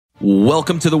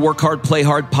Welcome to the Work Hard, Play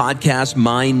Hard podcast.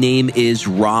 My name is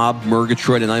Rob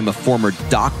Murgatroyd, and I'm a former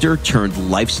doctor turned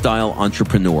lifestyle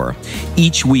entrepreneur.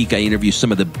 Each week, I interview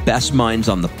some of the best minds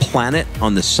on the planet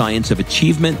on the science of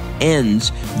achievement and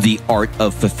the art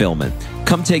of fulfillment.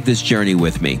 Come take this journey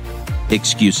with me.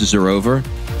 Excuses are over.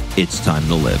 It's time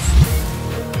to live.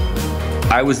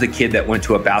 I was the kid that went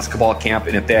to a basketball camp,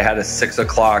 and if they had a 6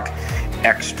 o'clock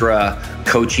extra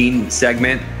coaching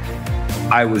segment,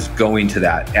 I was going to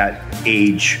that at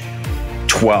age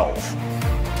 12.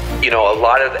 You know, a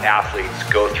lot of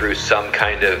athletes go through some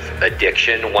kind of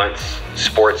addiction once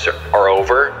sports are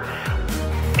over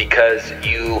because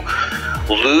you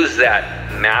lose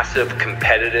that massive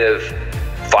competitive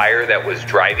fire that was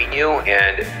driving you.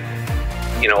 And,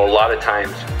 you know, a lot of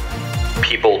times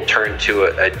people turn to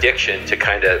addiction to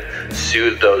kind of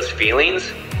soothe those feelings.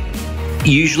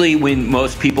 Usually when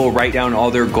most people write down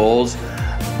all their goals,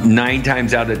 9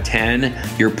 times out of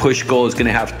 10, your push goal is going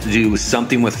to have to do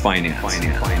something with finance.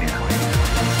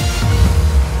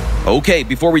 Okay,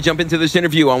 before we jump into this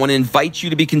interview, I want to invite you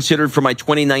to be considered for my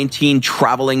 2019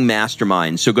 traveling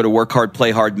mastermind. So go to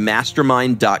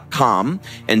workhardplayhardmastermind.com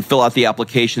and fill out the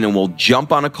application, and we'll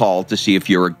jump on a call to see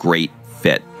if you're a great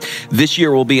fit. This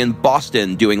year, we'll be in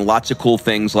Boston doing lots of cool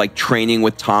things like training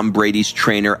with Tom Brady's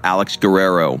trainer, Alex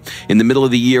Guerrero. In the middle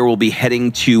of the year, we'll be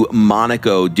heading to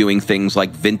Monaco doing things like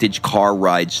vintage car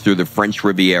rides through the French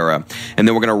Riviera. And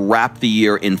then we're going to wrap the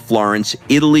year in Florence,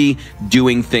 Italy,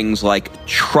 doing things like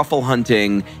truffle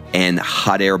hunting and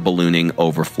hot air ballooning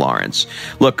over Florence.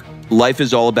 Look, life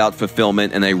is all about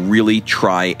fulfillment, and I really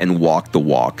try and walk the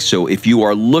walk. So if you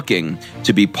are looking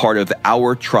to be part of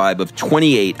our tribe of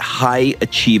 28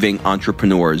 high-achieving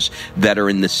entrepreneurs that are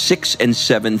in the 6- and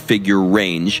 7-figure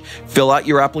range, fill out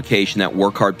your application at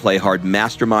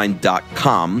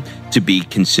workhardplayhardmastermind.com to be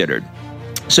considered.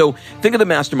 So think of the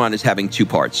mastermind as having 2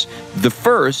 parts. The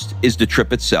first is the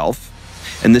trip itself,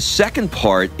 and the second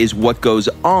part is what goes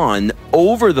on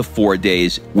over the 4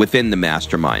 days within the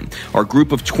mastermind. Our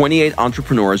group of 28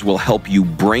 entrepreneurs will help you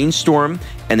brainstorm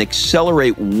and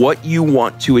accelerate what you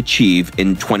want to achieve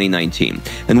in 2019.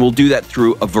 And we'll do that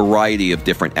through a variety of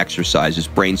different exercises,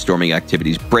 brainstorming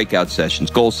activities, breakout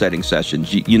sessions, goal-setting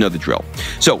sessions. You know the drill.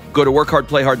 So go to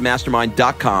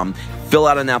workhardplayhardmastermind.com, fill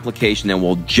out an application, and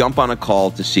we'll jump on a call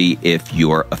to see if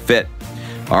you're a fit.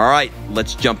 All right,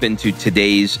 let's jump into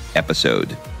today's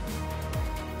episode.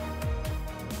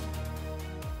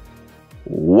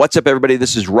 What's up, everybody?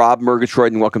 This is Rob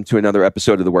Murgatroyd, and welcome to another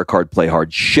episode of the Work Hard, Play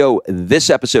Hard show. This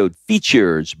episode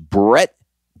features Bret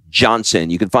Johnson.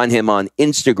 You can find him on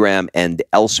Instagram and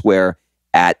elsewhere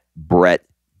at Bret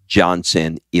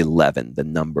Johnson 11, the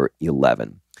number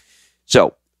 11.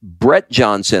 So, Bret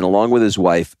Johnson, along with his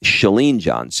wife, Chalene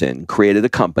Johnson, created a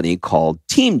company called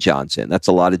Team Johnson. That's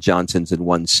a lot of Johnsons in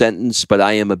one sentence, but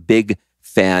I am a big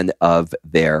fan of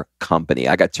their company.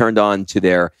 I got turned on to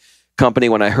their company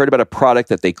when I heard about a product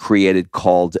that they created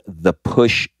called the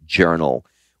Push Journal,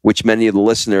 which many of the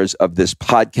listeners of this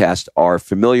podcast are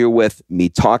familiar with me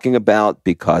talking about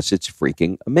because it's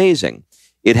freaking amazing.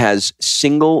 It has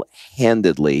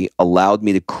single-handedly allowed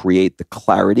me to create the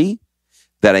clarity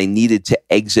that I needed to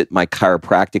exit my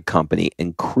chiropractic company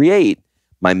and create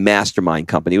my mastermind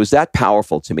company. It was that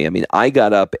powerful to me. I mean, I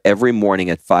got up every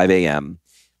morning at 5 a.m.,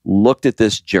 looked at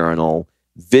this journal,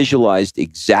 visualized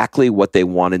exactly what they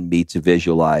wanted me to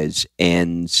visualize,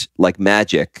 and like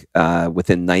magic,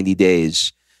 within 90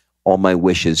 days, all my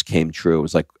wishes came true. It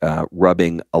was like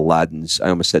rubbing Aladdin's, I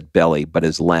almost said belly, but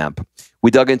his lamp.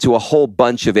 We dug into a whole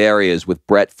bunch of areas with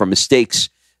Bret, from mistakes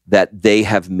that they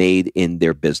have made in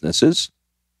their businesses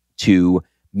to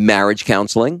marriage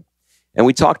counseling. And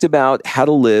we talked about how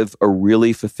to live a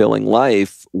really fulfilling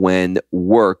life when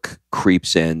work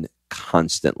creeps in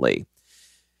constantly.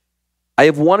 I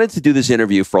have wanted to do this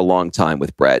interview for a long time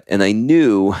with Bret, and I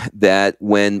knew that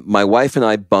when my wife and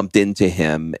I bumped into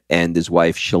him and his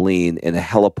wife Chalene in a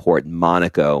heliport in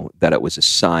Monaco, that it was a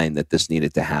sign that this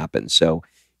needed to happen. So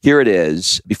here it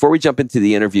is. Before we jump into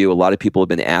the interview, a lot of people have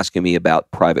been asking me about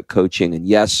private coaching, and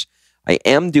yes, I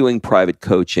am doing private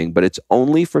coaching, but it's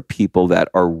only for people that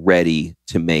are ready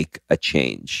to make a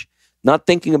change. Not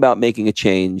thinking about making a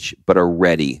change, but are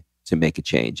ready to make a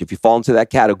change. If you fall into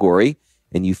that category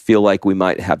and you feel like we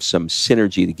might have some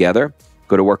synergy together,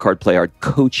 go to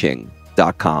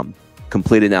workhardplayhardcoaching.com,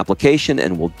 complete an application,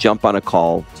 and we'll jump on a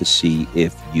call to see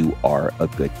if you are a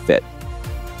good fit.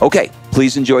 Okay,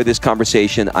 please enjoy this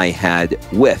conversation I had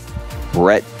with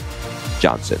Bret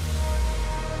Johnson.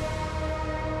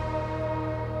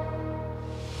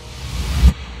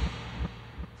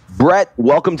 Bret,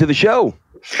 welcome to the show.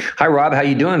 Hi, Rob. How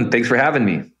you doing? Thanks for having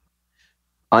me.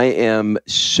 I am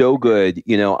so good.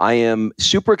 I am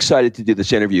super excited to do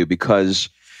this interview because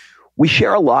we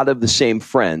share a lot of the same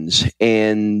friends.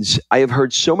 And I have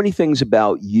heard so many things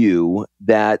about you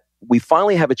that we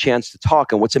finally have a chance to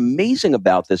talk. And what's amazing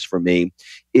about this for me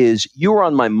is you were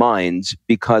on my mind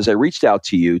because I reached out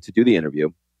to you to do the interview.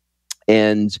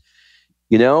 And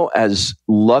as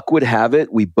luck would have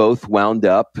it, we both wound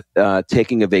up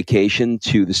taking a vacation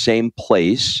to the same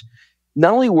place.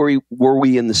 Not only were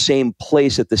we in the same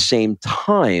place at the same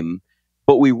time,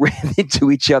 but we ran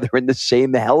into each other in the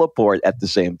same heliport at the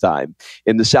same time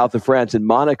in the south of France in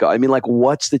Monaco. I mean,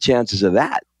 what's the chances of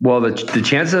that? Well, the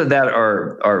chances of that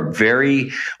are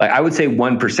very, I would say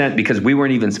 1%, because we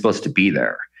weren't even supposed to be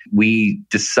there. We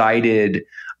decided,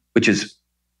 which is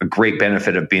a great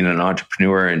benefit of being an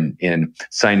entrepreneur and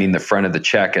signing the front of the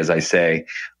check, as I say.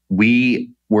 We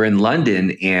were in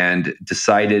London and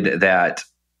decided that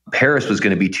Paris was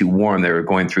going to be too warm. They were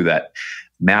going through that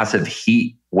massive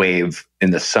heat wave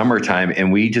in the summertime,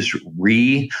 and we just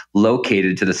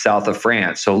relocated to the south of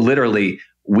France. So literally,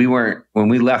 when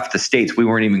we left the States, we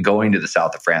weren't even going to the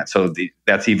south of France. So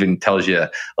that's even tells you a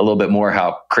little bit more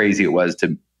how crazy it was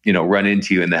to, run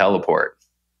into you in the heliport.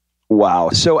 Wow.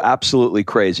 So absolutely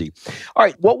crazy. All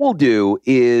right. What we'll do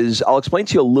is I'll explain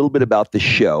to you a little bit about the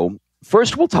show.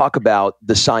 First, we'll talk about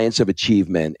the science of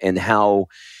achievement and how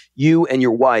you and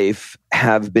your wife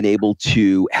have been able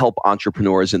to help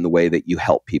entrepreneurs in the way that you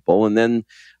help people. And then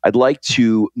I'd like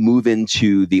to move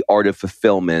into the art of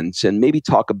fulfillment and maybe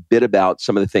talk a bit about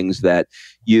some of the things that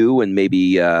you and maybe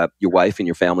your wife and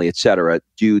your family, et cetera,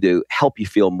 do to help you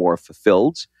feel more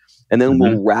fulfilled. And then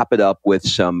we'll wrap it up with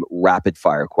some rapid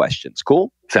fire questions.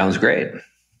 Cool? Sounds great.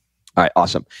 All right,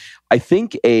 awesome. I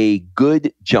think a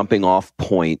good jumping off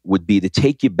point would be to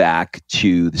take you back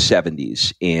to the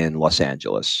 70s in Los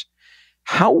Angeles.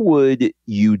 How would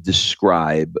you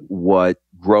describe what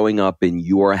growing up in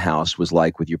your house was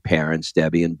like with your parents,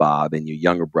 Debbie and Bob, and your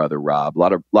younger brother, Rob? A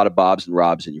lot of Bobs and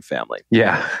Robs in your family.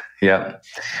 Yeah.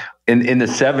 In the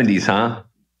 70s, huh?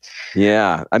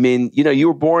 Yeah. I mean, you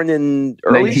were born in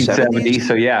early 1970. 70s.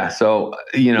 So yeah. So,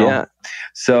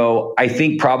 So I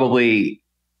think probably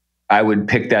I would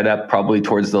pick that up probably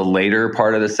towards the later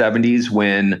part of the 70s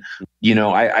when,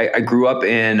 I grew up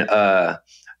in a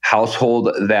household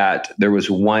that there was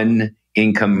one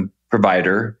income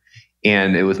provider,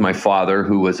 and it was my father,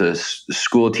 who was a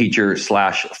school teacher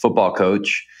 / football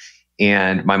coach.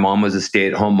 And my mom was a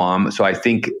stay-at-home mom. So I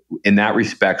think in that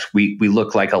respect, we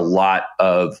look like a lot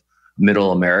of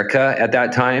middle America at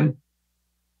that time.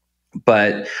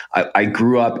 But I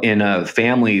grew up in a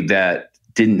family that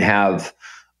didn't have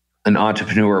an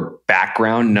entrepreneur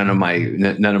background. None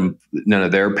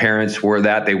of their parents were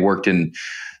that. They worked in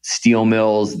steel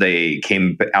mills. They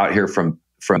came out here from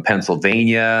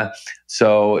Pennsylvania.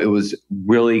 So it was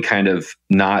really kind of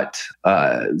not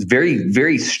very,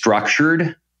 very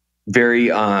structured. Very,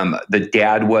 the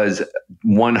dad was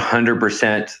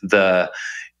 100%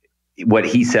 what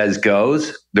he says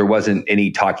goes. There wasn't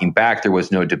any talking back. There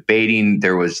was no debating.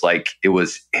 There was it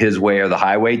was his way or the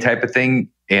highway type of thing.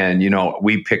 And,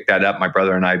 we picked that up, my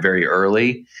brother and I, very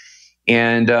early.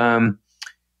 And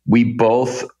we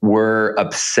both were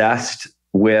obsessed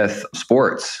with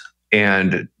sports,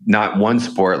 and not one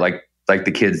sport like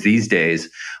the kids these days,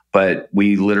 but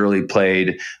we literally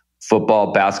played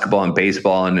football, basketball, and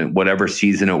baseball, and whatever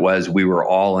season it was, we were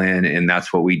all in, and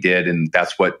that's what we did. And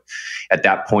that's what, at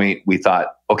that point, we thought,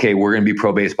 okay, we're going to be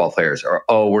pro baseball players, or,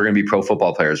 oh, we're going to be pro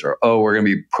football players, or, oh, we're going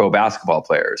to be pro basketball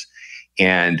players.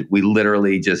 And we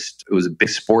literally it was a big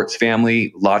sports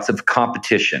family, lots of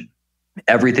competition.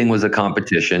 Everything was a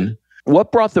competition.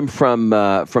 What brought them from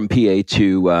PA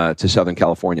to Southern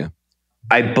California?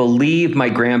 I believe my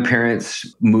grandparents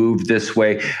moved this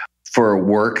way for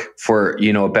work, for,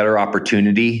 a better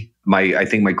opportunity. I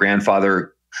think my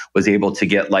grandfather was able to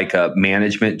get a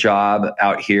management job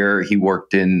out here. He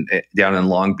worked down in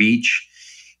Long Beach,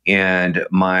 and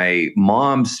my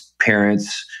mom's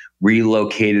parents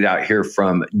relocated out here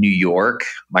from New York.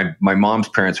 My mom's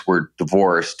parents were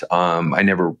divorced. I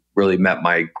never really met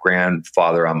my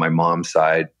grandfather on my mom's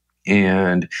side,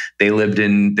 and they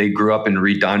grew up in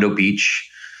Redondo Beach,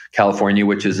 California,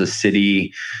 which is a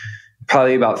city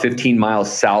probably about 15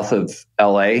 miles south of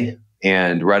LA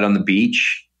and right on the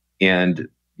beach. And,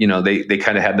 they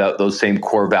kind of had those same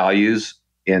core values,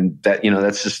 and that,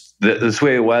 that's just this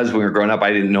way it was when we were growing up.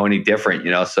 I didn't know any different,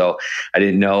 so I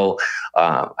didn't know,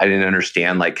 I didn't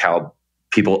understand how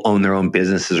people own their own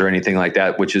businesses or anything like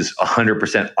that, which is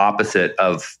 100% opposite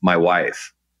of my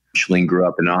wife. Chalene grew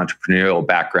up in an entrepreneurial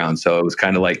background. So it was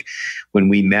kind of when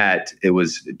we met, it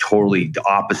was totally the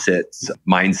opposite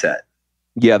mindset.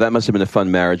 Yeah, that must have been a fun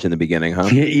marriage in the beginning, huh?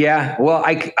 Yeah. Well,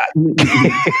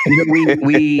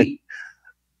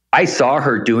 I saw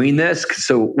her doing this.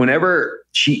 So whenever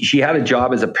she had a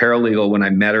job as a paralegal when I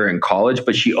met her in college,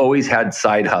 but she always had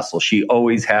side hustle. She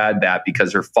always had that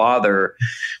because her father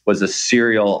was a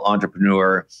serial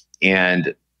entrepreneur.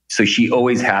 And so she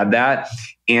always had that.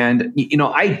 And,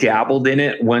 I dabbled in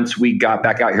it once we got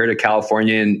back out here to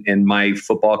California and my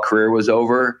football career was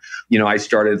over. I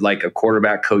started like a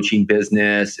quarterback coaching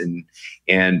business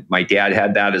and my dad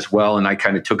had that as well. And I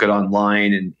kind of took it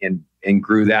online and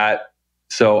grew that.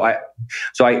 So I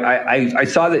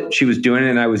saw that she was doing it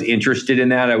and I was interested in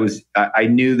that. I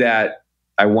knew that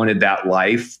I wanted that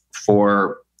life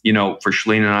for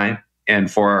Chalene and I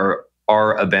and for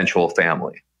our eventual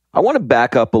family. I want to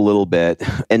back up a little bit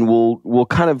and we'll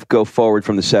kind of go forward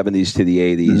from the 70s to the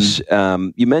 80s. Mm-hmm.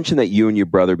 You mentioned that you and your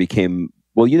brother became,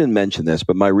 well, you didn't mention this,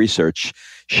 but my research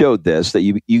showed this, that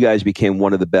you guys became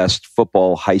one of the best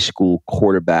football high school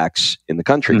quarterbacks in the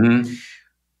country. Mm-hmm.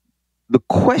 The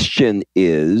question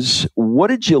is, what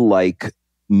did you like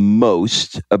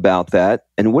most about that?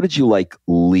 And what did you like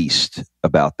least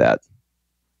about that?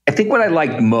 I think what I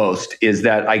liked most is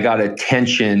that I got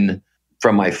attention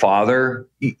from my father.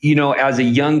 As a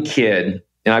young kid,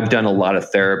 and I've done a lot of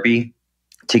therapy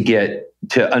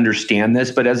to understand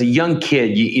this, but as a young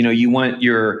kid, you want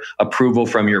your approval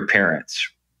from your parents,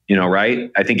 right?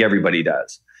 I think everybody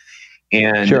does.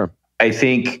 And sure. I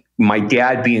think my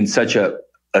dad being such a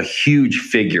huge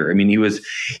figure. I mean,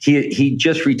 he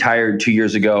just retired 2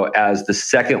 years ago as the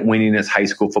second winningest high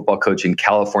school football coach in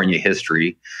California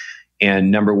history and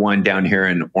number one down here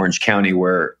in Orange County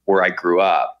where I grew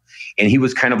up. And he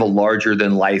was kind of a larger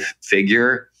than life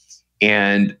figure.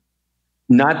 And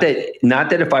not that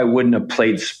if I wouldn't have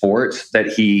played sports that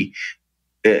he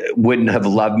wouldn't have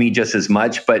loved me just as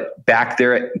much, but back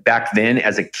then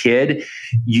as a kid,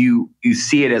 you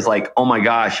see it as like, oh my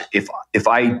gosh, if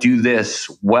I do this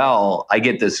well, I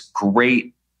get this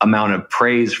great amount of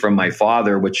praise from my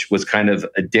father, which was kind of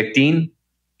addicting.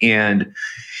 And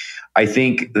I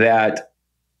think that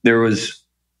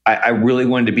I really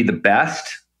wanted to be the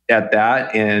best at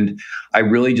that. And I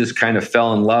really just kind of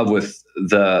fell in love with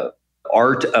the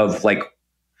art of like,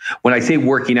 when I say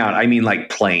working out, I mean like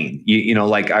playing.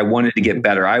 Like I wanted to get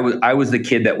better. I was the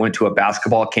kid that went to a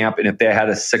basketball camp, and if they had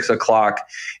a 6 o'clock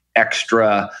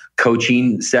extra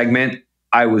coaching segment,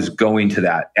 I was going to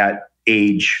that at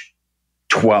age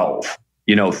 12,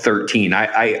 13.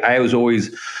 I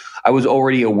was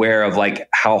already aware of like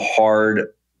how hard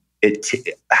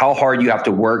you have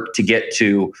to work to get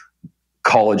to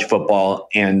college football,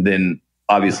 and then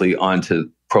obviously onto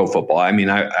pro football. I mean,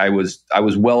 I was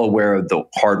well aware of the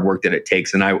hard work that it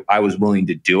takes, and I was willing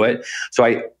to do it. So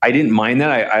I didn't mind that.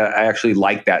 I actually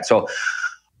liked that. So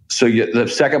the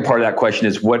second part of that question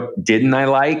is, what didn't I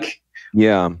like?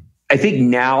 Yeah. I think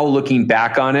now looking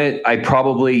back on it, I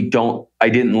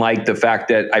didn't like the fact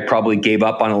that I probably gave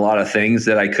up on a lot of things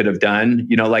that I could have done.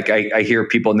 Like I hear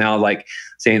people now like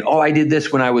saying, oh, I did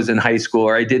this when I was in high school,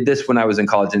 or I did this when I was in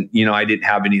college. And, I didn't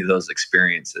have any of those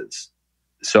experiences.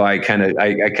 So you kind of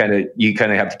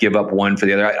have to give up one for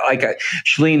the other.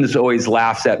 Chalene always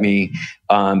laughs at me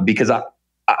because I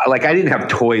didn't have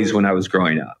toys when I was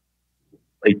growing up.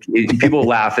 Like people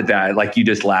laugh at that, like you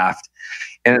just laughed.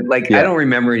 And yeah. I don't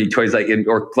remember any toys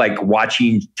or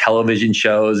watching television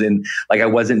shows, and like I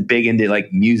wasn't big into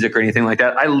like music or anything like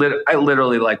that. I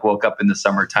literally like woke up in the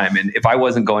summertime, and if I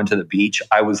wasn't going to the beach,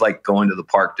 I was like going to the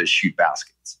park to shoot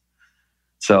baskets.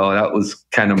 So that was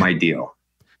kind of my deal.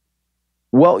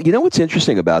 Well, what's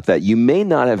interesting about that? You may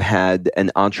not have had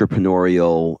an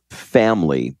entrepreneurial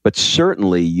family, but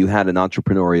certainly you had an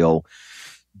entrepreneurial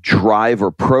drive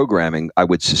or programming, I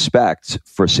would suspect,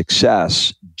 for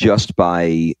success just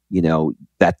by,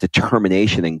 that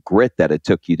determination and grit that it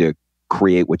took you to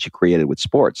create what you created with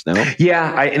sports, no?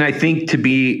 Yeah. And I think to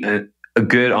be a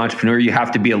good entrepreneur, you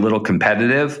have to be a little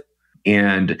competitive.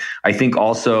 And I think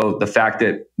also the fact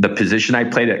that the position I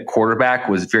played at quarterback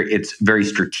it's very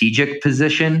strategic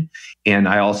position. And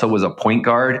I also was a point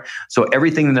guard. So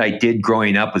everything that I did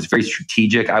growing up was very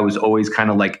strategic. I was always kind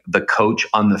of like the coach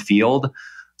on the field.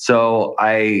 So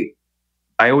I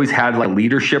always had like a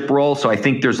leadership role. So I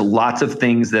think there's lots of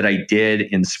things that I did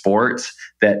in sports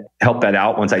that helped that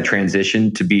out once I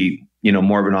transitioned to be,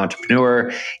 more of an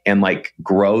entrepreneur and like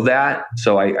grow that.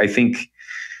 So I think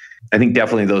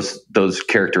definitely those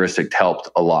characteristics helped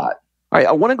a lot. All right,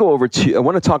 I want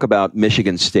to talk about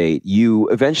Michigan State. You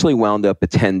eventually wound up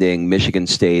attending Michigan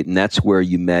State, and that's where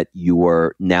you met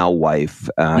your now wife,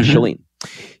 Chalene.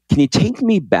 Can you take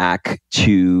me back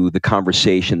to the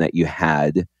conversation that you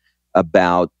had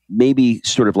about maybe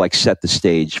sort of like set the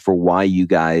stage for why you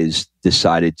guys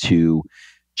decided to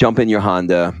jump in your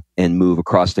Honda and move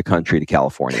across the country to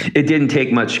California? It didn't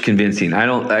take much convincing.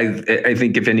 I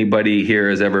think if anybody here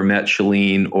has ever met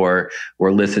Chalene or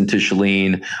listened to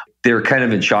Chalene, they're kind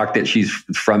of in shock that she's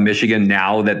from Michigan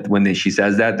now, that when she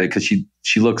says that, because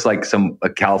she looks like a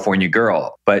California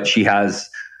girl, but she has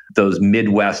those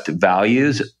Midwest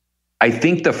values. I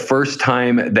think the first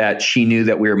time that she knew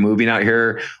that we were moving out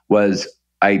here was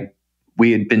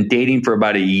we had been dating for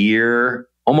about a year,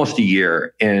 almost a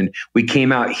year. And we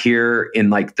came out here in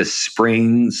like the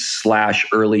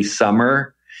spring/early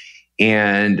summer,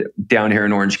 and down here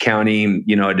in Orange County,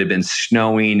 it had been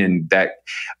snowing, and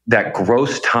that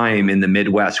gross time in the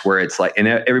Midwest where it's like, and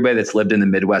everybody that's lived in the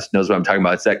Midwest knows what I'm talking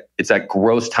about. It's that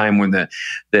gross time when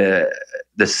the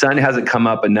sun hasn't come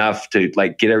up enough to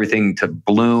like get everything to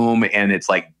bloom, and it's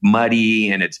like muddy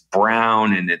and it's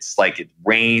brown and it's like it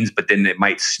rains, but then it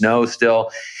might snow still.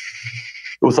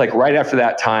 It was like right after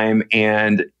that time,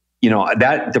 and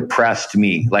that depressed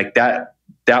me. Like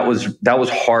that was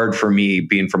hard for me,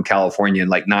 being from California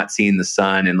and like not seeing the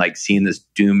sun and like seeing this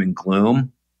doom and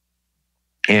gloom.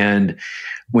 And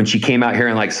when she came out here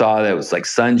and like saw that it was like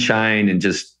sunshine and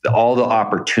just all the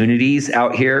opportunities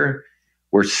out here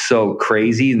were so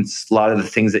crazy, and a lot of the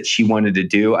things that she wanted to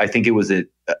do, I think it was a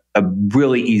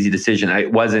really easy decision.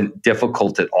 It wasn't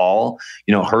difficult at all,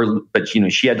 but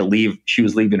she had to leave. She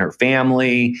was leaving her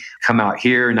family, come out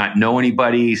here, not know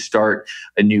anybody, start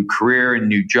a new career and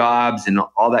new jobs and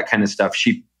all that kind of stuff.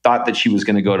 She thought that she was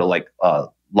going to go to like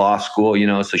law school,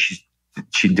 so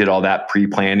she did all that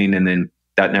pre-planning, and then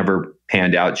that never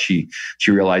panned out. She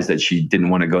realized that she didn't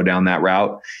want to go down that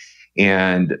route,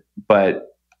 but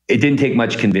it didn't take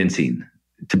much convincing,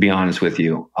 to be honest with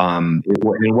you.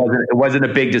 It wasn't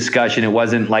a big discussion. It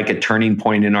wasn't like a turning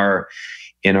point in our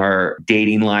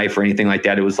dating life or anything like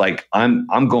that. It was like, I'm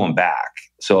going back,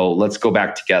 so let's go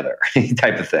back together,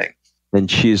 type of thing. And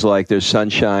she's like, "There's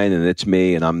sunshine, and it's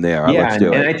me, and I'm there. Yeah, let's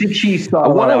do it." And I think she saw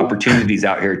a lot of opportunities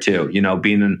out here too.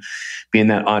 Being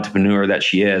that entrepreneur that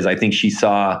she is, I think she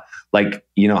saw like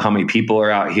how many people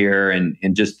are out here and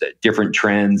just different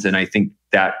trends, and I think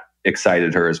that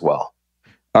excited her as well.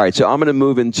 All right, so I'm going to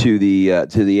move into the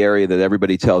area that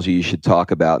everybody tells you should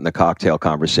talk about in the cocktail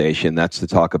conversation. That's to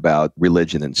talk about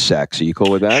religion and sex. Are you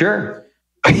cool with that? Sure.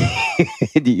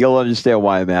 You'll understand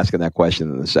why I'm asking that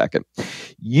question in a second.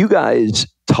 You guys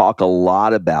talk a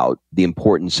lot about the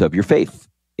importance of your faith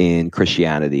in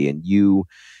Christianity, and you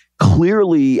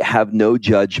clearly have no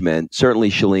judgment. Certainly,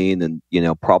 Chalene, and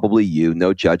probably you,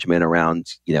 no judgment around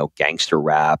gangster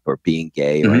rap or being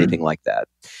gay or anything like that.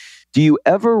 Do you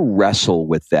ever wrestle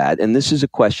with that? And this is a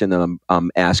question that I'm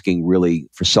asking really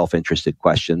for self-interested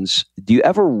questions. Do you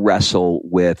ever wrestle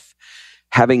with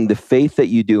having the faith that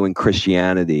you do in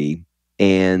Christianity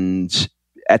and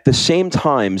at the same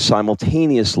time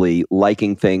simultaneously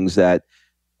liking things that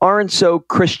aren't so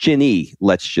Christian-y,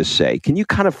 let's just say? Can you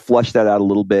kind of flush that out a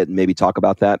little bit and maybe talk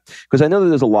about that? Because I know that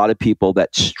there's a lot of people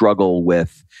that struggle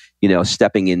with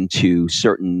stepping into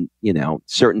certain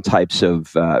types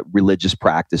of religious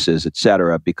practices, et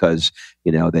cetera, because,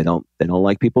 they don't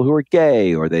like people who are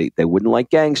gay, or they wouldn't like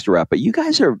gangster rap. But you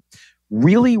guys are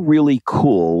really, really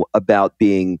cool about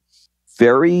being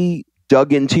very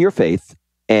dug into your faith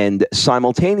and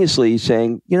simultaneously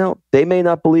saying, they may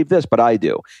not believe this, but I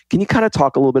do. Can you kind of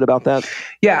talk a little bit about that?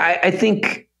 Yeah, I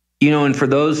think, and for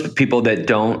those people that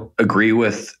don't agree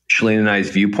with Chalene and I's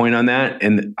viewpoint on that,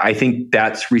 and I think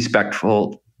that's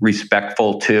respectful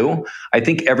too. I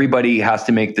think everybody has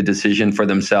to make the decision for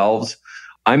themselves.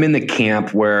 I'm in the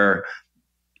camp where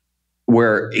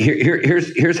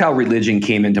here's how religion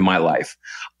came into my life.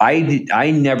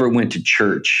 I never went to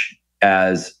church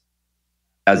as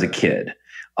a kid.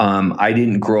 I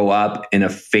didn't grow up in a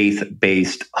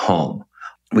faith-based home.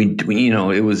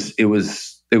 It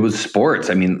was sports.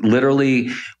 I mean, literally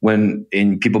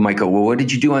and people might go, "Well, what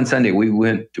did you do on Sunday?" We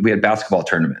had basketball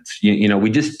tournaments. We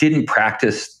just didn't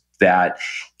practice that.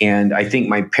 And I think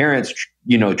my parents,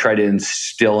 try to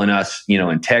instill in us,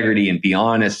 integrity and be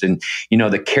honest, and,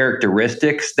 the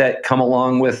characteristics that come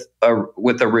along with a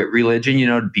religion,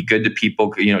 to be good to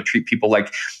people, treat people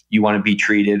like you want to be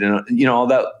treated, and,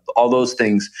 all those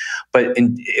things. But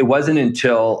it wasn't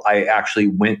until I actually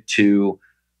went to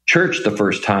church the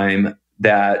first time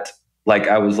that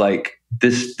I was like,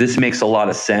 this makes a lot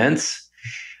of sense.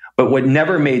 But what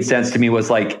never made sense to me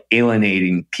was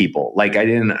alienating people. I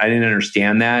didn't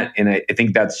understand that. And I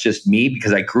think that's just me,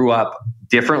 because I grew up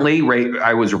differently.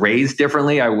 I was raised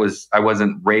differently. I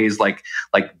wasn't raised like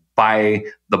by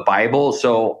the Bible.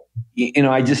 So,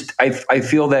 I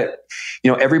feel that,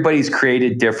 everybody's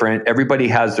created different. Everybody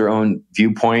has their own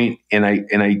viewpoint. And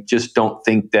I just don't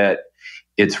think that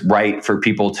it's right for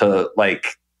people to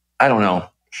I don't know.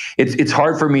 It's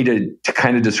hard for me to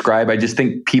kind of describe. I just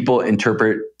think people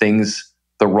interpret things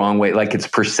the wrong way. Like it's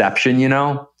perception,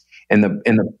 and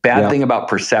the bad thing about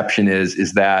perception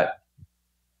is that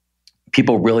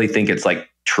people really think it's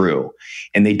true,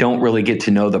 and they don't really get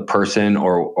to know the person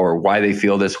or why they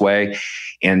feel this way.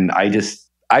 And I've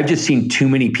just seen too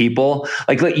many people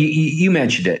like you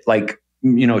mentioned it,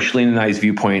 Chalene and I's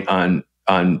viewpoint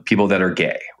on people that are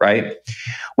gay, right?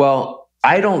 Well,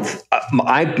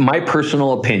 my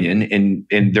personal opinion,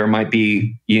 and there might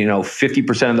be,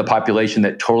 50% of the population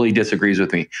that totally disagrees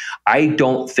with me. I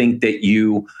don't think that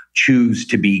you choose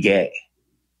to be gay.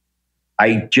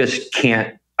 I just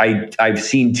can't. I've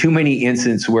seen too many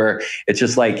instances where it's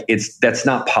just that's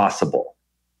not possible.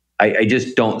 I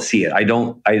just don't see it.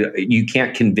 You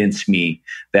can't convince me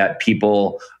that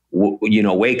people,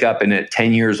 wake up and at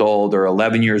 10 years old or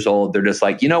 11 years old, they're just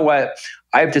you know what?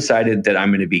 I've decided that I'm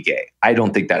going to be gay. I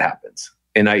don't think that happens.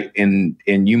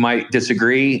 And you might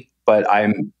disagree, but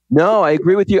No, I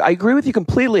agree with you. I agree with you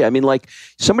completely. I mean,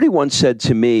 somebody once said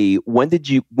to me, when did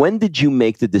you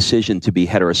make the decision to be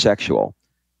heterosexual?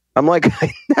 I'm I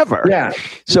never. Yeah.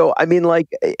 So I mean,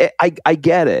 I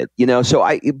get it,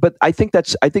 but I think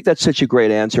that's such a great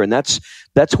answer, and that's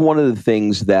one of the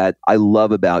things that I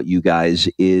love about you guys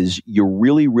is you're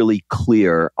really, really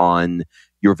clear on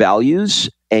your values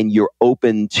and you're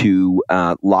open to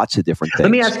lots of different things.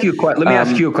 Let me ask you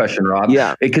a question, Rob.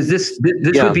 Yeah, because this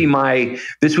would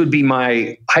be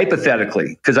my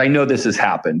hypothetically, because I know this has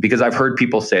happened because I've heard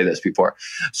people say this before.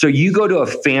 So you go to a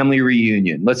family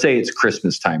reunion, let's say it's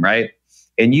Christmas time, right?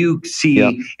 And you see,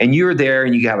 and you're there,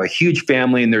 and you have a huge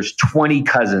family, and there's 20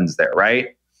 cousins there,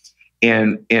 right?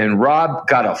 And Rob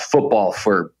got a football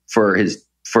for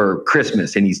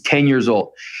Christmas, and he's 10 years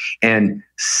old, and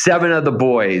 7 of the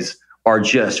boys are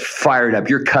just fired up.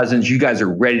 Your cousins, you guys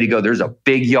are ready to go. There's a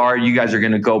big yard. You guys are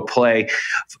going to go play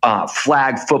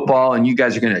flag football, and you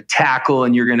guys are going to tackle,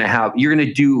 and you're going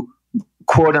to do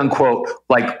quote unquote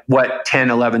what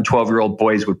 10, 11, 12-year-old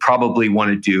boys would probably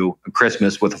want to do at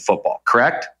Christmas with a football.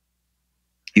 Correct?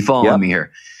 You following me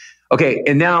here? Okay.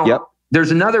 And now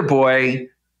there's another boy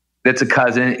that's a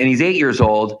cousin, and he's 8 years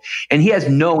old, and he has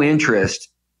no interest.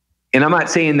 And I'm not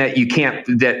saying that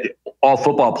that all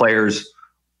football players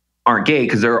aren't gay,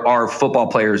 because there are football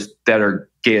players that are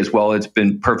gay as well. It's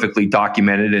been perfectly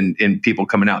documented and people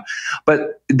coming out.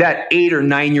 But that 8 or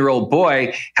 9-year-old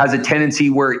boy has a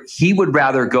tendency where he would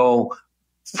rather go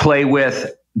play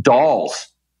with dolls,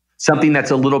 something that's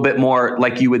a little bit more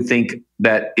like you would think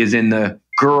that is in the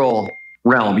girl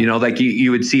realm,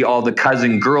 you would see all the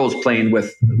cousin girls playing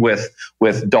with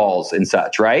dolls and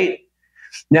such, right?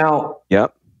 Now,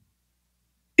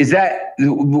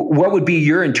 what would be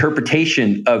your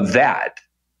interpretation of that?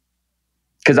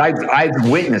 Because I've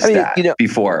witnessed that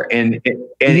before, and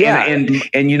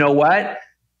you know what?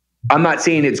 I'm not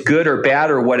saying it's good or bad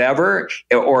or whatever,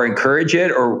 or encourage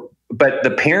it, but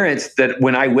the parents that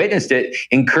when I witnessed it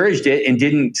encouraged it and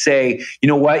didn't say, you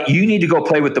know what, you need to go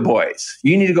play with the boys.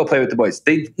 You need to go play with the boys.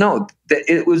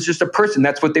 It was just a person.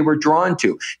 That's what they were drawn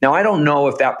to. Now, I don't know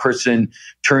if that person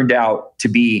turned out to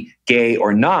be gay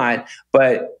or not,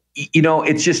 but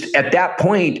it's just at that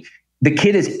point, the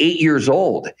kid is 8 years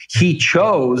old. He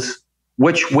chose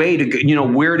which way to,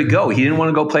 where to go. He didn't want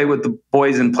to go play with the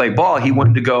boys and play ball. He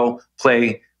wanted to go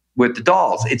play with the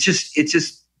dolls. It's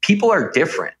just people are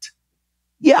different.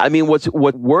 Yeah, I mean,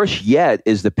 what worse yet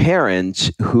is the parent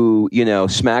who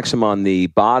smacks him on the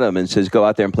bottom and says, "Go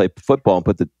out there and play football and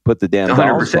put the damn 100%.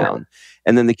 Dolls down."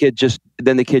 And then the kid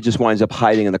just winds up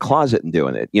hiding in the closet and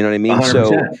doing it. You know what I mean? 100%.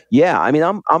 So yeah, I mean,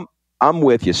 I'm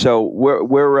with you. So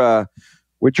we're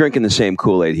drinking the same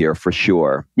Kool-Aid here for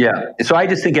sure. Yeah. So I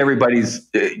just think everybody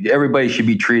should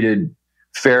be treated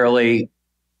fairly.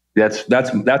 That's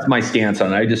my stance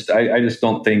on it. I just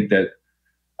don't think that.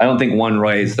 I don't think one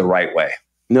way is the right way.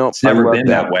 No, it's never been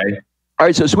that way. All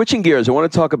right, so switching gears, I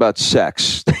want to talk about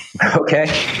sex. Okay.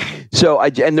 So,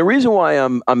 and the reason why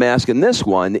I'm asking this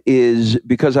one is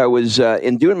because I was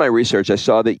in doing my research, I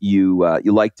saw that you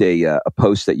liked a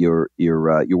post that your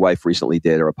wife recently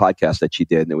did, or a podcast that she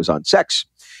did, and it was on sex.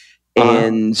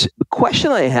 And the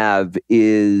question I have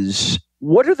is,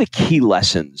 what are the key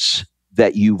lessons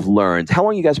that you've learned? How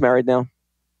long are you guys married now?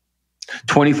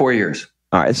 24 years.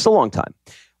 All right, it's a long time.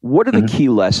 What are the key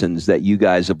lessons that you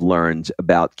guys have learned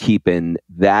about keeping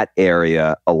that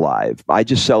area alive? I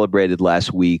just celebrated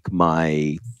last week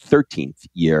my 13th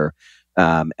year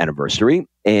anniversary.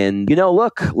 And,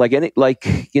 look,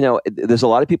 there's a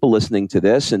lot of people listening to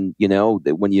this, and,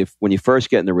 when you first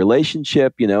get in the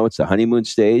relationship, it's the honeymoon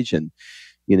stage, and,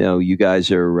 you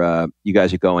guys are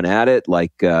going at it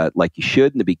like you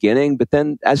should in the beginning. But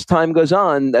then as time goes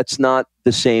on, that's not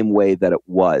the same way that it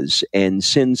was. And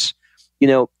since,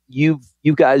 you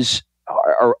guys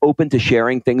are open to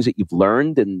sharing things that you've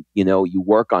learned, and, you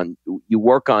work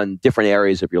on different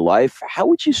areas of your life, how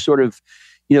would you sort of,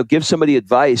 give somebody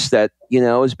advice that,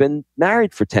 has been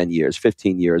married for 10 years,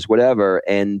 15 years, whatever,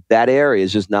 and that area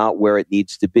is just not where it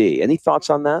needs to be? Any thoughts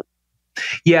on that?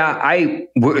 Yeah,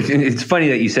 it's funny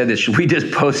that you said this. We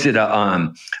just posted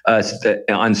on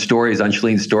stories, on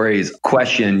Chalene's stories,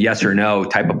 question, yes or no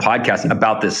type of podcast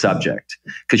about this subject.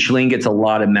 Because Chalene gets a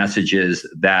lot of messages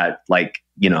that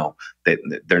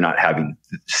they're not having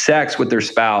sex with their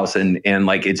spouse, and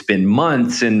like it's been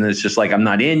months, and it's just like, I'm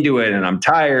not into it, and I'm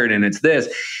tired, and it's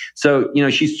this. So,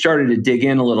 she started to dig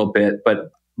in a little bit. But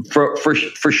for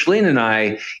Chalene and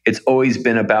I, it's always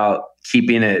been about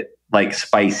keeping it like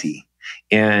spicy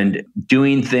and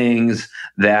doing things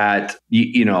that,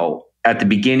 at the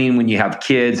beginning when you have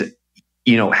kids,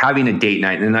 having a date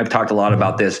night. And I've talked a lot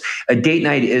about this. A date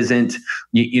night isn't,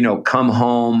 come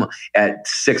home at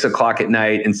 6 o'clock at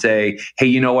night and say, hey,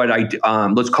 you know what?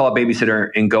 Let's call a babysitter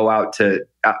and go out to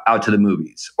the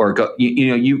movies, or go,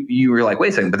 you were like, wait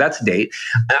a second, but that's a date.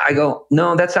 I go,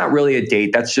 no, that's not really a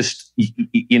date. That's just,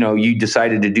 you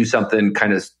decided to do something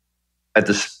kind of at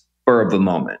the spur of the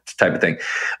moment type of thing.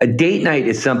 A date night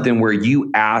is something where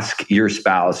you ask your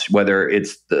spouse, whether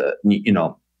it's the,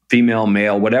 female,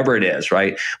 male, whatever it is,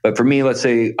 right? But for me, let's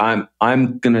say I'm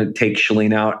going to take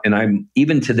Chalene out, and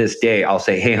even to this day, I'll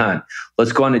say, hey, hon,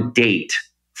 let's go on a date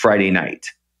Friday night.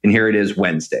 And here it is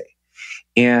Wednesday.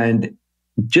 And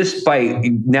just by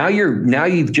now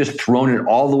you've just thrown it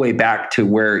all the way back to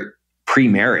where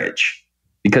pre-marriage,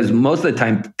 because most of the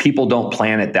time people don't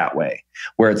plan it that way,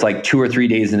 where it's like 2 or 3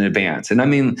 days in advance.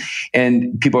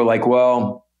 And people are like,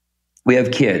 well, we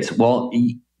have kids. Well,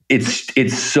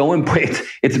 it's so important.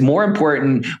 It's more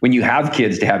important when you have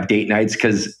kids to have date nights,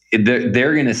 because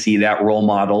they're going to see that role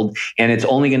modeled, and it's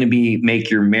only going to make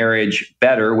your marriage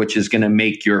better, which is going to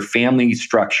make your family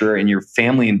structure and your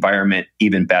family environment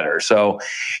even better. So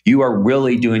you are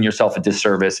really doing yourself a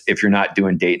disservice if you're not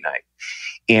doing date night.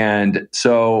 And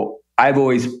so I've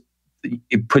always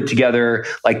put together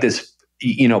like this,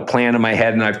 plan in my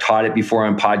head, and I've taught it before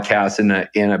on podcasts,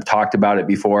 and I've talked about it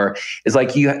before. Is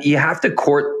like you have to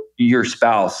court your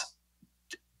spouse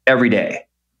every day.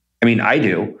 I mean, I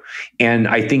do, and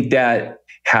I think that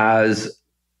has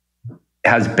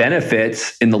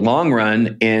benefits in the long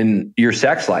run in your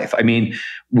sex life. I mean,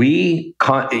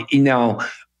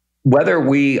 whether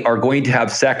we are going to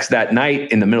have sex that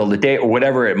night in the middle of the day or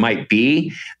whatever it might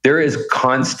be, there is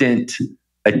constant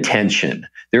attention.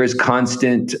 There is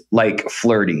constant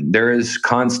flirting. There is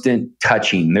constant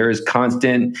touching. There is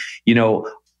constant,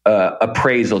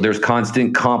 appraisal. There's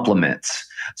constant compliments.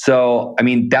 So, I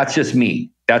mean, that's just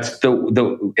me. That's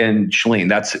and Chalene,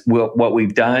 that's what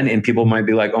we've done. And people might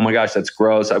be like, oh my gosh, that's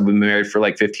gross. I've been married for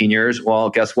like 15 years. Well,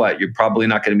 guess what? You're probably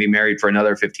not going to be married for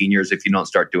another 15 years if you don't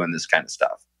start doing this kind of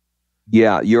stuff.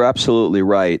 Yeah, you're absolutely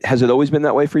right. Has it always been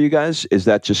that way for you guys? Is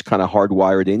that just kind of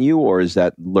hardwired in you, or is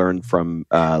that learned from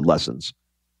lessons?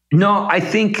 No, I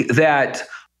think that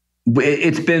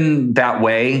it's been that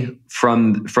way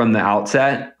from the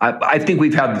outset. I think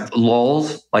we've had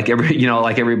lulls, like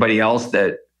everybody else,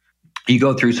 that you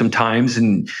go through some times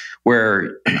and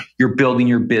where you're building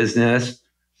your business,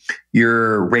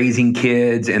 you're raising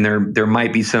kids, and there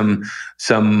might be some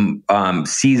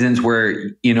seasons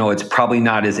where it's probably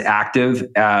not as active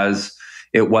as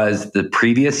it was the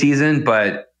previous season,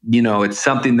 but it's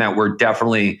something that we're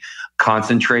definitely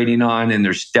concentrating on. And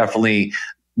there's definitely,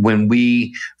 when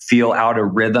we feel out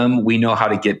of rhythm, we know how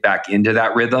to get back into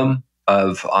that rhythm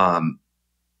of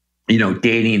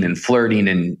dating and flirting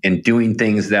and doing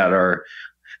things that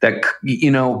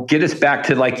get us back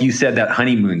to, like you said, that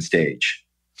honeymoon stage.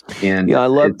 And yeah, I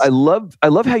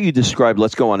love how you described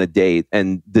let's go on a date,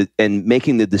 and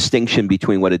making the distinction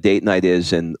between what a date night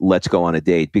is and let's go on a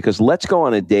date, because let's go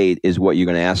on a date is what you're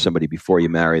going to ask somebody before you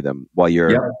marry them while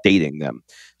you're dating them.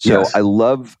 So yes.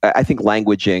 I think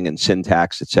languaging and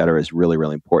syntax, et cetera, is really,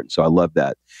 really important. So I love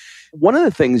that. One of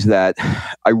the things that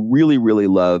I really, really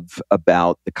love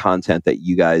about the content that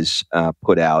you guys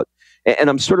put out,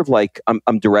 and I'm sort of like,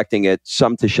 I'm directing it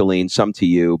some to Chalene, some to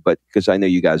you, but because I know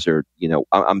you guys are,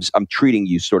 I'm treating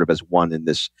you sort of as one in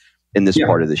this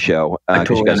part of the show. I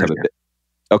totally you guys have a bit.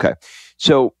 Okay.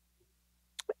 So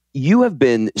you have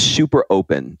been super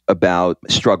open about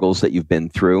struggles that you've been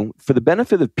through. For the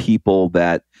benefit of people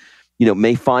that,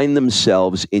 may find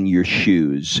themselves in your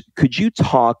shoes, could you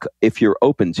talk, if you're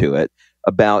open to it,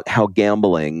 about how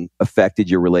gambling affected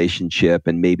your relationship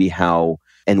and maybe how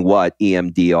and what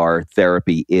EMDR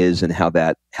therapy is and how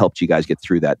that helped you guys get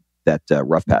through that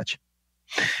rough patch?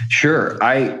 Sure.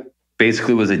 I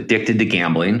basically was addicted to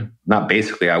gambling. Not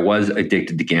basically, I was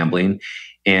addicted to gambling.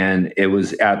 And it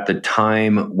was at the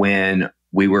time when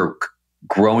we were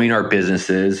growing our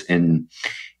businesses and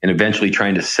eventually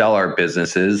trying to sell our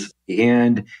businesses.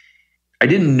 And I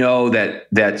didn't know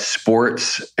that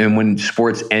sports, and when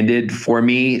sports ended for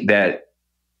me, that,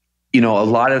 a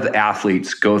lot of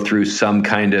athletes go through some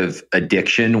kind of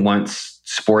addiction once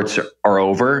sports are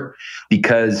over,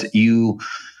 because you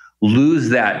lose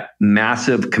that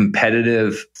massive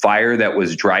competitive fire that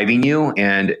was driving you.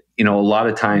 And, a lot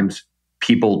of times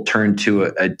people turn to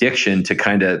addiction to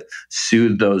kind of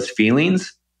soothe those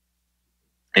feelings.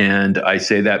 And I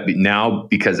say that now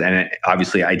because, and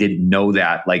obviously I didn't know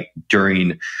that like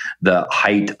during the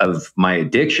height of my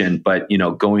addiction, but,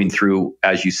 going through,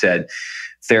 as you said,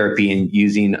 therapy and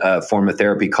using a form of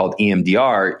therapy called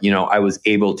EMDR, I was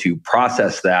able to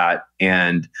process that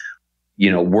and,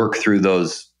 work through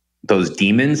those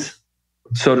demons,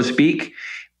 so to speak.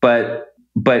 But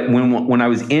when I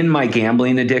was in my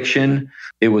gambling addiction,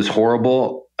 it was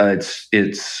horrible. It's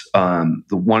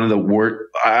one of the worst.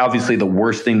 Obviously, the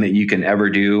worst thing that you can ever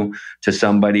do to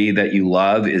somebody that you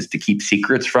love is to keep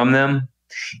secrets from them.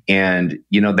 And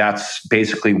that's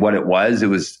basically what it was. It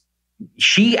was.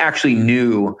 She actually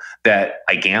knew that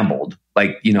I gambled.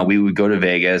 Like, we would go to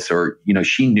Vegas, or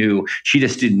she knew. She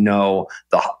just didn't know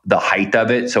the height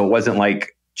of it. So it wasn't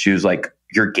like she was like,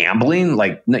 "You're gambling."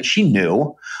 Like, no, she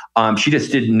knew. She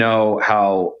just didn't know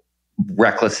how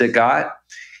reckless it got.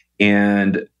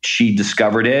 And she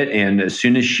discovered it. And as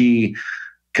soon as she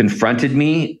confronted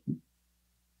me,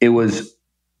 it was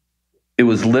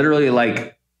literally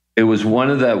like, it was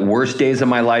one of the worst days of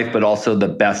my life, but also the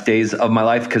best days of my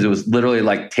life, because it was literally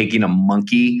like taking a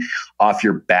monkey off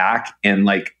your back, and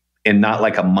not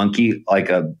like a monkey, like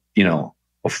a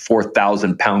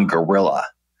 4,000 pound gorilla,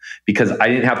 because I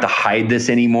didn't have to hide this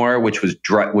anymore, which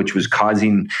was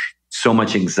causing so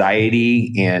much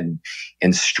anxiety and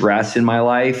stress in my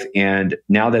life. And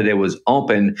now that it was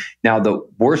open, now the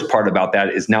worst part about that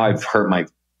is now I've hurt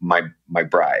my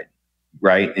bride,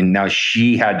 right? And now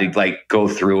she had to like go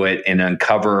through it and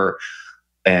uncover,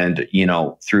 and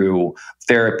through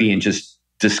therapy and just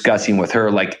discussing with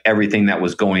her like everything that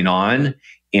was going on.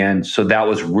 And so that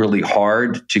was really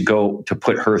hard to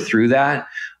put her through that.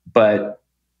 But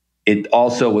it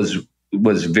also was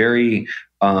very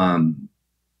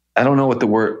I don't know what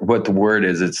the word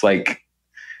is. It's like,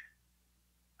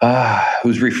 it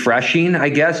was refreshing, I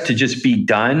guess, to just be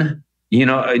done.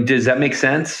 Does that make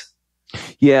sense?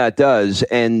 Yeah, it does.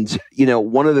 And,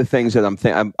 one of the things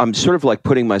that I'm sort of like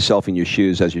putting myself in your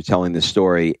shoes as you're telling this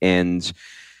story. And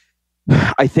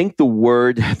I think the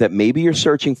word that maybe you're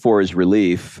searching for is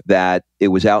relief, that it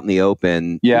was out in the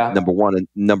open. Yeah. Number one. And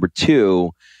number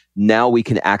two, now we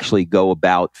can actually go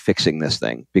about fixing this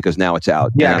thing because now it's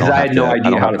out. Yeah, because I had no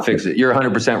idea how to fix it. You're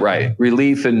 100% right.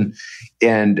 Relief and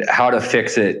how to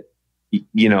fix it,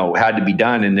 had to be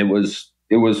done, and it was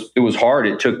hard.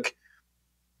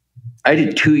 I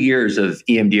did 2 years of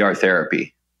EMDR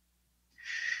therapy.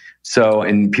 So,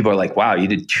 and people are like, "Wow, you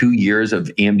did 2 years of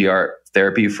EMDR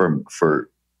therapy for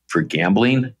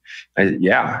gambling?"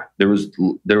 Yeah, there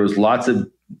was lots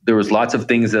of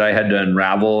things that I had to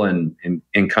unravel and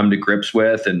come to grips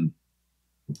with and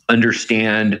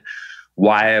understand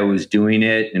why I was doing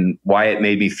it and why it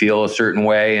made me feel a certain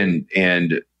way.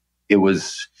 And it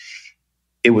was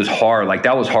hard. Like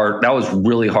that was hard. That was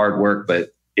really hard work,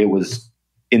 but it was,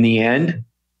 in the end,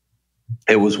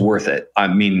 it was worth it. I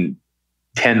mean,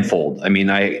 tenfold. I mean,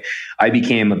 I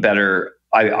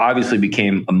obviously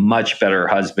became a much better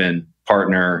husband,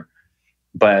 partner,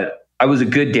 but I was a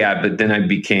good dad, but then I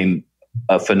became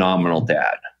a phenomenal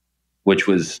dad, which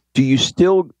was. Do you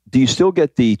still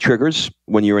get the triggers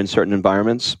when you're in certain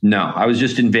environments? No, I was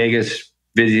just in Vegas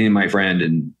visiting my friend,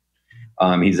 and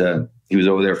he was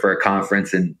over there for a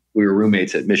conference, and we were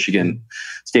roommates at Michigan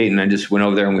State, and I just went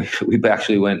over there, and we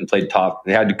actually went and played top.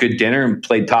 They had a good dinner and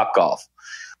played top golf.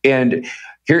 And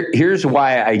here's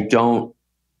why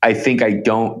I think I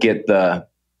don't get the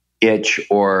itch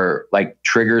or like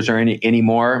triggers or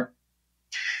anymore.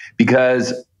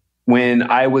 Because when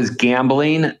I was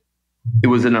gambling, it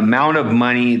was an amount of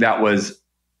money that was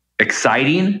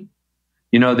exciting.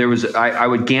 I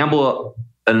would gamble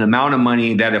an amount of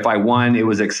money that if I won, it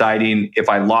was exciting. If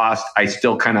I lost, I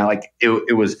still kind of like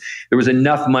there was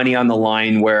enough money on the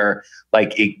line where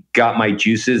like it got my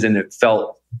juices and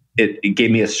it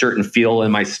gave me a certain feel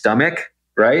in my stomach.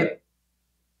 Right.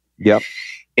 Yep.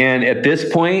 And at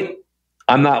this point,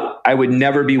 I would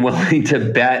never be willing to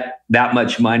bet that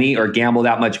much money or gamble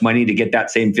that much money to get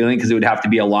that same feeling, because it would have to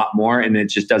be a lot more and it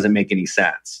just doesn't make any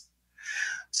sense.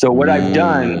 So what I've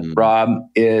done, Rob,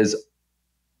 is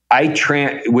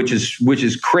which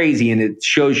is crazy, and it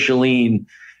shows Chalene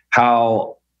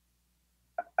how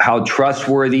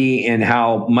trustworthy and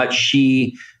how much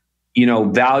she,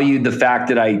 valued the fact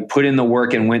that I put in the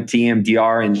work and went to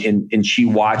EMDR and she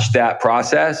watched that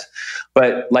process.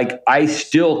 But like, I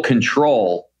still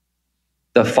control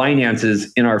the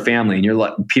finances in our family. And your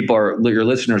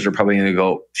listeners are probably going to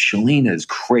go, Chalene is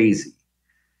crazy.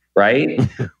 Right.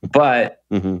 But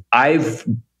I've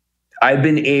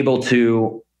been able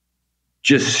to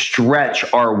just stretch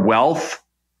our wealth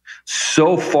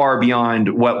so far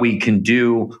beyond what we can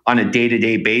do on a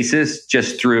day-to-day basis,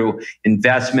 just through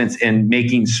investments and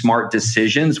making smart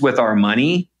decisions with our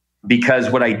money. Because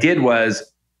what I did was,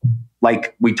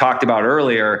 like we talked about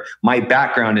earlier, my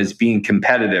background is being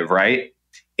competitive, right?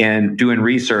 And doing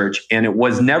research. And it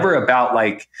was never about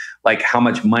like how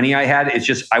much money I had. It's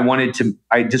just, I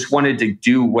just wanted to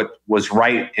do what was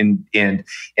right. And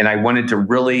I wanted to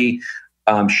really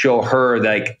show her that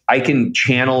like, I can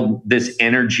channel this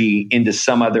energy into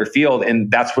some other field. And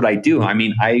that's what I do. I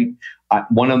mean,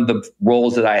 one of the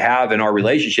roles that I have in our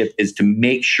relationship is to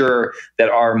make sure that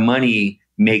our money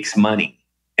makes money.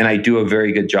 And I do a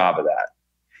very good job of that.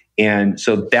 And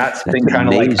so that's been kind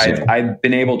of like, I've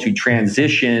been able to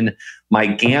transition my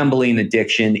gambling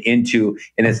addiction into,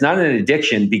 and it's not an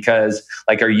addiction because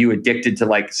like, are you addicted to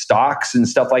like stocks and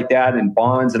stuff like that and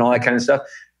bonds and all that kind of stuff?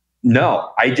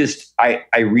 No,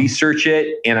 I research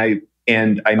it and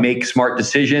I make smart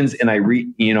decisions and I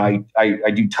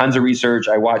do tons of research.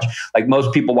 I watch, like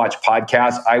most people watch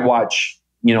podcasts. I watch,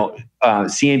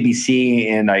 CNBC,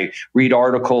 and I read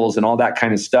articles and all that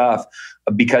kind of stuff,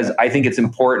 because I think it's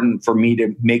important for me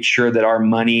to make sure that our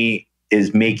money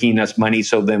is making us money.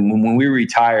 So then when we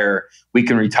retire, we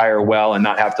can retire well and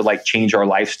not have to like change our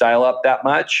lifestyle up that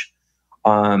much.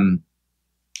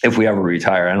 If we ever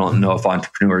retire, I don't know if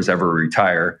entrepreneurs ever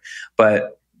retire,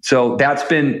 but so that's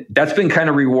been kind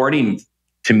of rewarding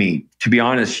to me, to be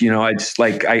honest. It's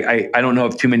like, I don't know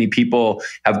if too many people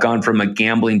have gone from a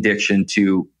gambling addiction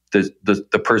to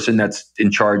the person that's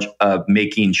in charge of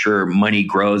making sure money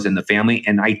grows in the family.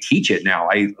 And I teach it now.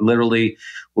 I literally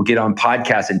will get on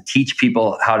podcasts and teach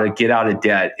people how to get out of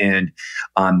debt and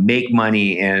make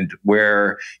money, and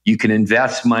where you can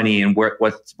invest money, and what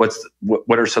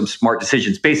are some smart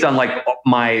decisions based on like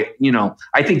my,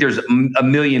 I think there's a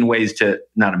million ways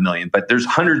not a million, but there's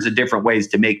hundreds of different ways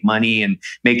to make money and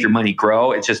make your money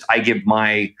grow. It's just, I give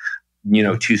my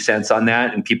 2 cents on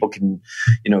that, and people can,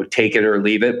 take it or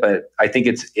leave it. But I think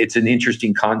it's an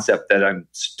interesting concept that I'm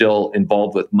still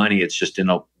involved with money. It's just in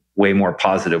a way more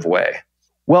positive way.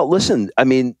 Well, listen, I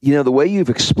mean, the way you've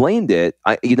explained it,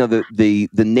 the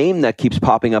name that keeps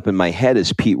popping up in my head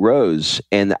is Pete Rose.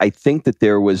 And I think that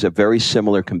there was a very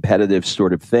similar competitive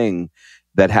sort of thing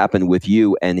that happened with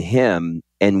you and him.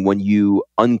 And when you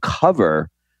uncover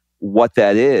what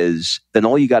that is, then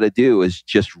all you got to do is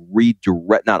just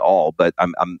redirect, not all, but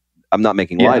I'm not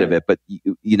making light of it, but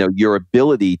your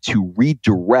ability to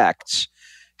redirect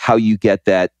how you get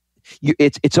that.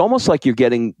 It's almost like you're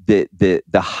getting the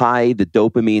high, the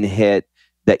dopamine hit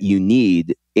that you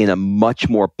need in a much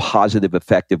more positive,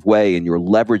 effective way, and you're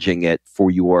leveraging it for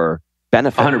your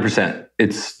benefit. 100%.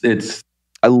 It's.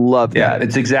 I love that.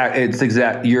 It's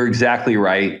exact. You're exactly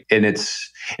right, and it's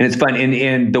fun.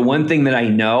 And the one thing that I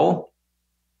know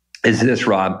is this,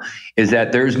 Rob, is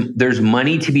that there's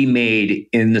money to be made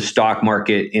in the stock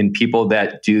market in people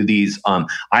that do these.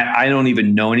 I don't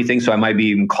even know anything, so I might be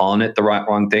even calling it the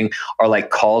wrong thing. Are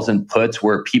like calls and puts,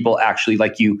 where people actually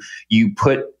like you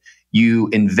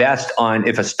invest on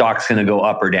if a stock's going to go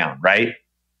up or down, right?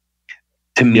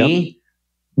 To me,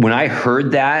 when I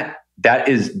heard that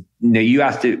is. Now, you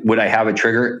asked it, would I have a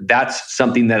trigger? That's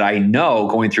something that I know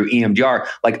going through EMDR.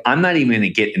 Like, I'm not even going to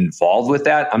get involved with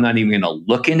that. I'm not even going to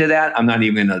look into that. I'm not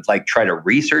even going to like try to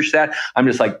research that. I'm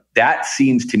just like, that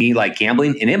seems to me like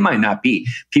gambling, and it might not be.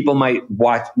 People might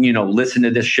watch, listen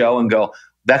to this show and go,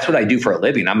 that's what I do for a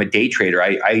living. I'm a day trader.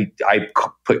 I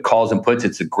put calls and puts.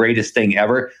 It's the greatest thing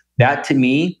ever. That to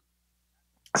me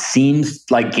seems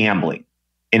like gambling.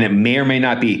 And it may or may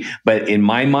not be, but in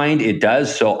my mind, it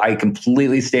does. So I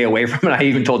completely stay away from it. I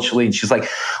even told Chalene, she's like,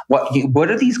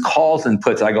 what are these calls and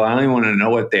puts? I go, I don't even want to know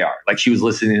what they are. Like she was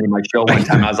listening to my show one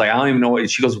time. I was like, I don't even know what,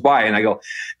 she goes, why? And I go,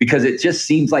 because it just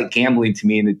seems like gambling to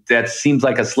me. And that seems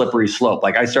like a slippery slope.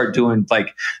 Like I start doing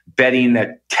like betting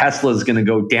that Tesla is going to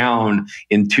go down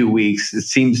in 2 weeks. It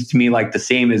seems to me like the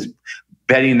same as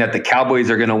betting that the Cowboys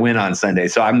are going to win on Sunday.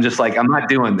 So I'm just like, I'm not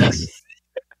doing this.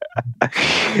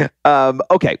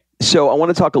 Okay, so I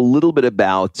want to talk a little bit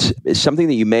about something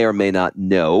that you may or may not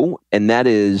know, and that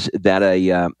is that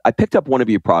I picked up one of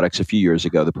your products a few years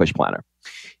ago, the Push Planner,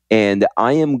 and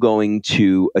I am going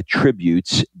to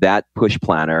attribute that Push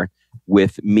Planner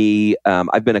with me.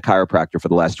 I've been a chiropractor for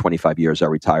the last 25 years. I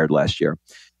retired last year,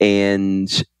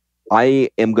 and I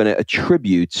am going to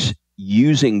attribute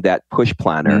using that Push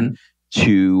Planner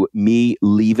to me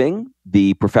leaving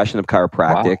the profession of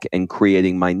chiropractic and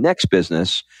creating my next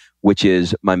business, which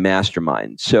is my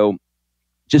mastermind. So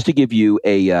just to give you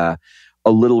a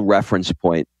little reference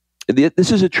point, this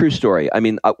is a true story. I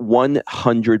mean,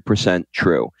 100%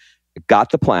 true. I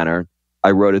got the planner.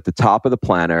 I wrote at the top of the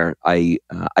planner, I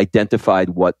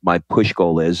identified what my push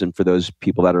goal is. And for those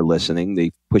people that are listening,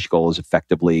 the push goal is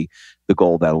effectively the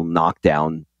goal that will knock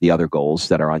down the other goals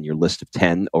that are on your list of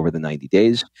 10 over the 90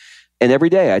 days. And every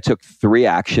day I took 3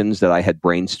 actions that I had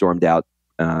brainstormed out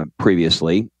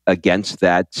previously against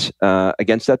that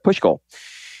push goal.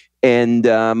 And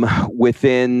I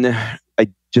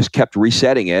just kept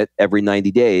resetting it every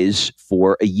 90 days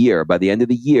for a year. By the end of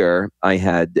the year, I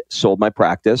had sold my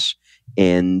practice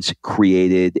and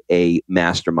created a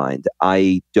mastermind.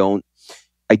 I don't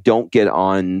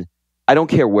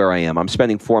care where I am. I'm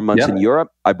spending 4 months in Europe.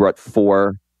 I brought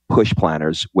 4 push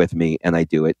planners with me, and I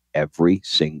do it every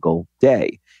single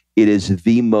day. It is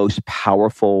the most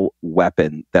powerful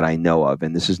weapon that I know of.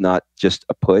 And this is not just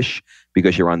a push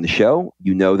because you're on the show.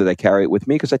 You know that I carry it with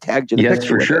me because I tagged you in the picture. Yes,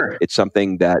 for sure. It's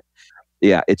something that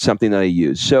I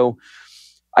use. So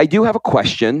I do have a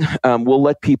question. We'll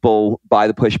let people buy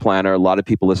the push planner. A lot of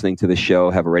people listening to the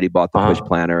show have already bought the push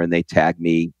planner and they tag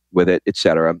me with it,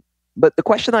 etc. But the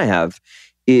question I have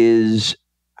is,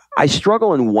 I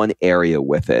struggle in one area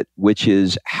with it, which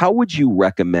is how would you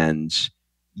recommend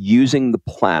using the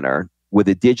planner with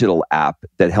a digital app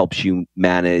that helps you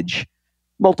manage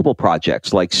multiple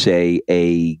projects, like say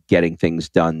a getting things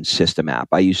done system app?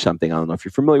 I use something, I don't know if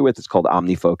you're familiar with, it's called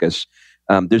OmniFocus.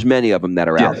 There's many of them that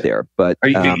are out there, but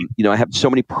I have so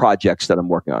many projects that I'm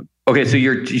working on. Okay, so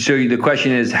the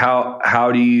question is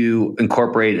how do you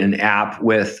incorporate an app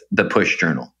with the push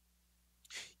journal?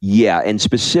 Yeah, and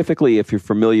specifically, if you're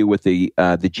familiar with the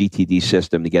GTD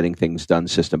system, the Getting Things Done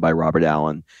system by Robert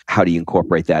Allen, how do you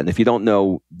incorporate that? And if you don't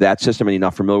know that system and you're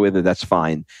not familiar with it, that's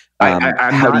fine. I'm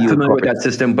not familiar with that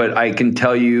system, but I can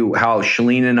tell you how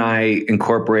Chalene and I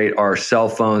incorporate our cell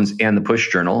phones and the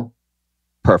push journal.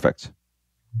 Perfect.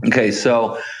 Okay,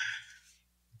 so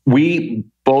we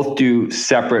both do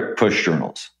separate push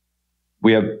journals.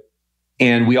 We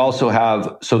also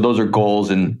have, so those are goals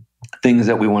and things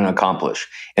that we want to accomplish.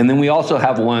 And then we also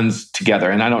have ones together.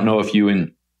 And I don't know if you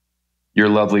and your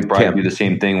lovely bride do the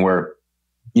same thing where,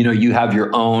 you have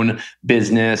your own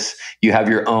business, you have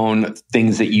your own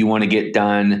things that you want to get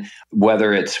done,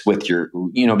 whether it's with your,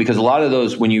 because a lot of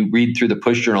those, when you read through the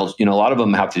push journals, a lot of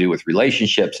them have to do with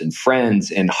relationships and friends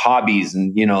and hobbies.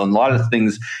 And, a lot of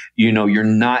things, you're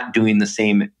not doing the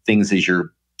same things as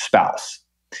your spouse.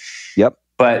 Yep.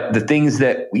 But the things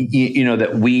that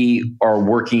we are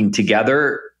working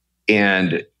together,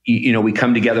 and we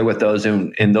come together with those,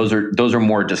 and those are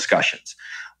more discussions.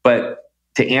 But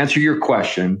to answer your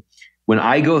question, when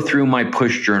I go through my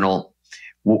push journal,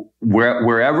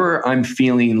 wherever I'm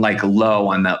feeling like low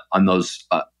on those,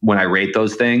 when I rate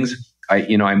those things,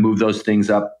 I move those things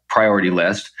up priority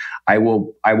list. I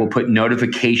will put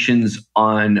notifications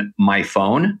on my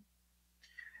phone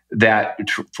that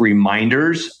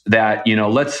reminders that,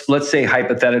 let's say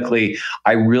hypothetically,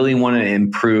 I really want to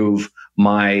improve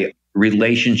my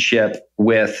relationship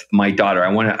with my daughter. I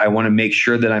want to make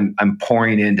sure that I'm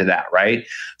pouring into that, right?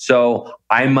 So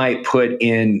I might put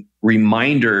in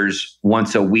reminders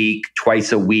once a week,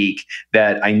 twice a week,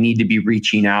 that I need to be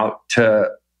reaching out to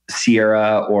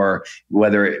Sierra, or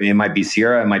whether it might be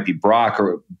Sierra, it might be Brock,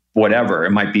 or whatever.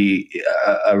 It might be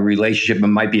a relationship. It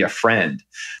might be a friend.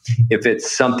 If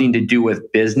it's something to do with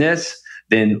business,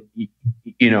 then,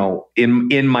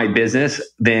 in my business,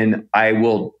 then I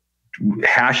will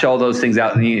hash all those things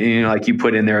out. Like you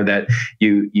put in there that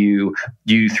you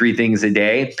do 3 things a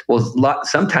day. Well,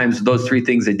 sometimes those 3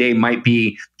 things a day might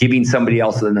be giving somebody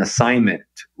else an assignment,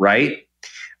 right?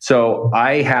 So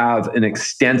I have an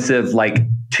extensive like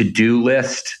to-do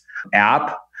list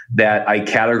app that I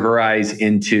categorize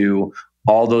into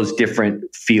all those different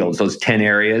fields, those 10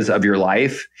 areas of your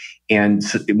life. And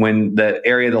when the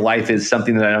area of the life is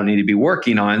something that I don't need to be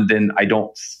working on, then I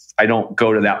don't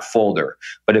go to that folder.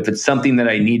 But if it's something that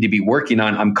I need to be working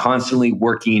on, I'm constantly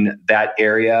working that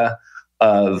area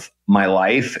of my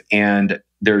life. And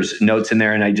there's notes in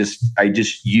there, and I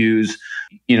just use,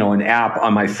 an app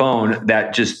on my phone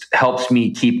that just helps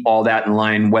me keep all that in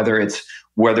line, whether it's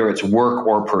work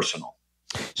or personal.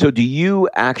 So do you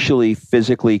actually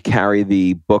physically carry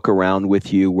the book around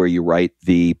with you where you write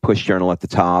the push journal at the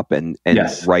top and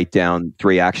Yes. write down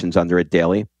 3 actions under it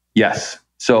daily? Yes.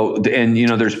 So, and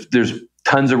there's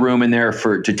tons of room in there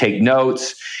to take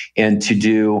notes and to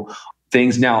do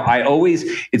things. Now,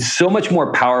 it's so much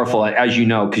more powerful, as you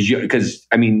know, because you're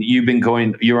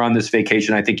on this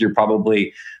vacation. I think you're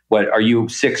probably, are you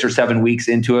 6 or 7 weeks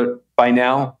into it by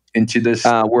now? Into this?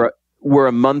 We're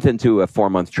a month into a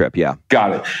 4-month trip. Yeah.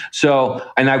 Got it. So,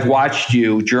 and I've watched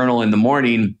you journal in the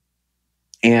morning,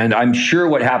 and I'm sure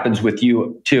what happens with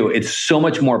you too, it's so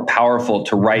much more powerful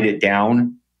to write it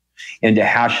down and to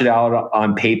hash it out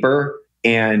on paper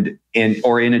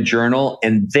or in a journal.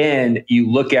 And then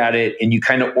you look at it and you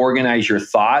kind of organize your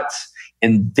thoughts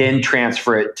and then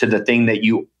transfer it to the thing that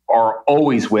you are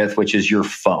always with, which is your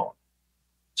phone.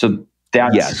 So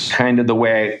that's kind of the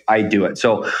way I do it.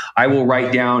 So I will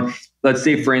write down, let's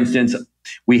say, for instance,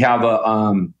 we have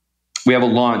a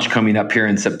launch coming up here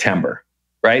in September,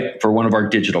 right? For one of our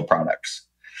digital products.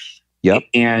 Yep.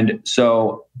 And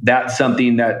so that's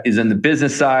something that is in the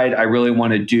business side. I really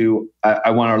want to do, I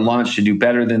want our launch to do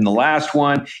better than the last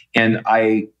one. And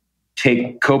I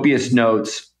take copious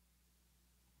notes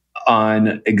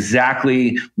on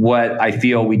exactly what I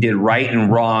feel we did right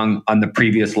and wrong on the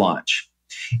previous launch.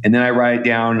 And then I write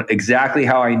down exactly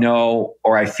how I know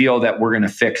or I feel that we're going to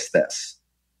fix this.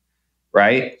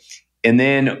 Right. And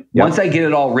then once I get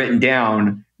it all written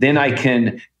down, then I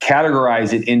can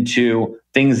categorize it into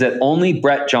things that only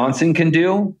Bret Johnson can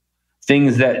do,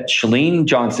 things that Chalene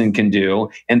Johnson can do,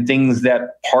 and things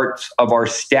that parts of our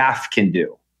staff can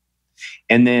do.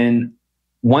 And then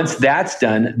once that's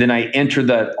done, then I enter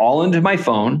that all into my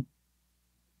phone.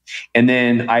 And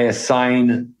then I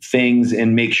assign things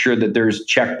and make sure that there's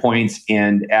checkpoints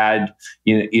and add,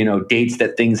 dates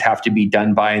that things have to be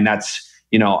done by. And that's,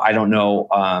 I don't know,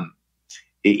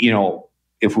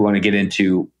 if we want to get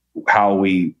into how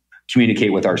we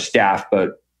communicate with our staff,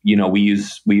 but we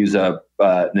use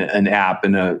an app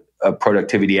and a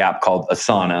productivity app called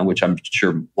Asana, which I'm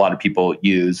sure a lot of people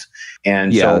use.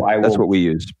 And so that's what we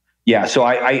use. Yeah. So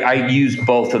I use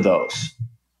both of those.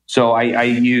 So I'll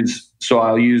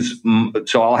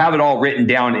have it all written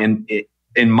down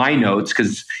in my notes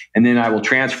and then I will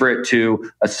transfer it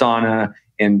to Asana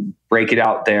and break it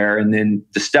out there. And then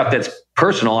the stuff that's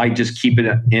personal, I just keep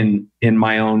it in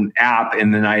my own app,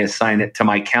 and then I assign it to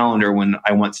my calendar when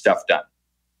I want stuff done.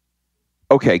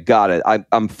 Okay, got it.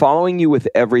 I'm following you with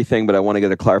everything, but I want to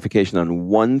get a clarification on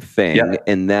one thing,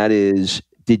 and that is,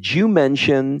 did you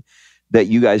mention that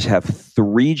you guys have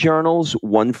 3 journals,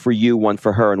 one for you, one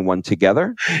for her, and one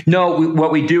together? No,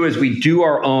 what we do is we do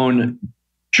our own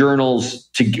journals.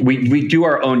 We do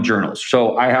our own journals.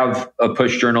 So I have a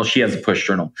push journal. She has a push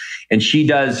journal, and she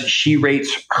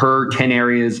rates her 10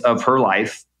 areas of her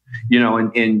life,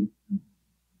 and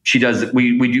she does.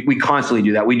 We constantly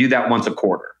do that. We do that once a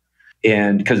quarter.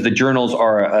 And because the journals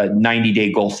are a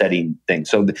 90-day goal setting thing.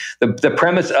 So the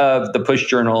premise of the push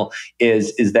journal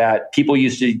is that people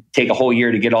used to take a whole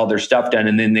year to get all their stuff done,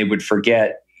 and then they would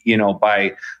forget,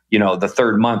 by the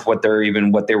third month what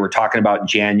they were talking about in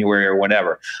January or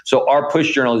whatever. So our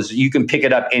push journal is, you can pick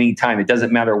it up anytime. It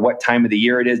doesn't matter what time of the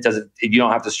year it is. You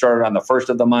don't have to start it on the first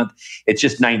of the month. It's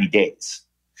just 90 days.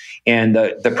 And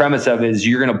the premise of it is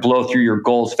you're going to blow through your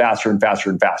goals faster and faster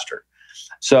and faster.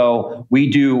 So we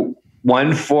do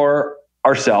one for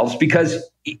ourselves because,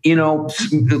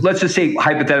 let's just say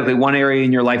hypothetically, one area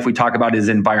in your life we talk about is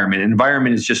environment.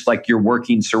 Environment is just like your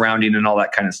working surrounding and all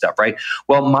that kind of stuff, right?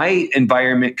 Well, my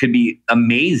environment could be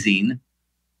amazing,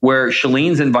 where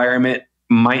Chalene's environment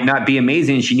might not be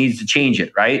amazing and she needs to change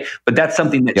it, right? But that's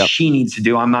something that she needs to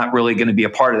do. I'm not really going to be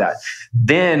a part of that.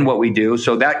 Then what we do,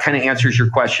 so that kind of answers your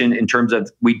question in terms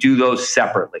of we do those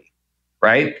separately,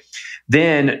 right?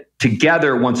 Then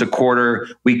together, once a quarter,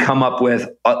 we come up with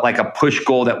a push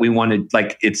goal that we wanted.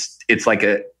 It's like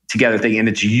a together thing, and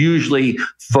it's usually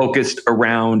focused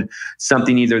around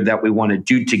something either that we want to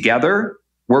do together,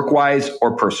 work-wise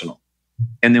or personal.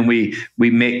 And then we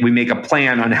make a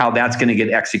plan on how that's going to get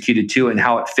executed too, and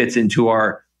how it fits into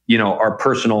our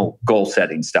personal goal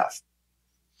setting stuff.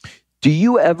 Do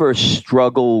you ever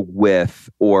struggle with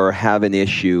or have an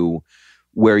issue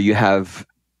where you have,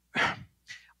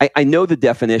 I know the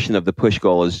definition of the push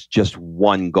goal is just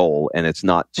one goal and it's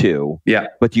not two. Yeah.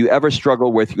 But do you ever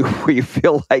struggle with where you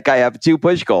feel like I have two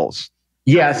push goals?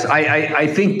 Yes, I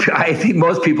think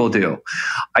most people do.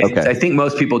 I think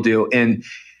most people do, and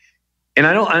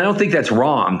I don't think that's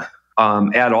wrong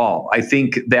at all. I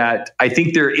think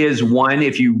there is one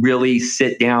if you really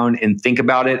sit down and think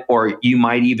about it, or you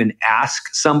might even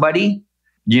ask somebody,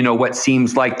 what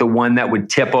seems like the one that would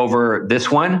tip over this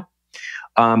one.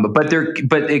 But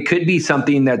it could be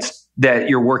something that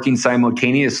you're working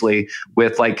simultaneously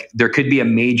with. Like there could be a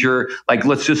major, like,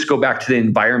 let's just go back to the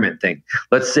environment thing.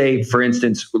 Let's say, for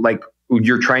instance, like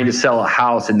you're trying to sell a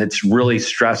house and it's really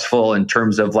stressful in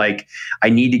terms of like, I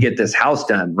need to get this house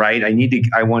done, right?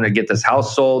 I want to get this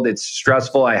house sold. It's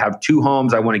stressful. I have 2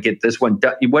 homes. I want to get this one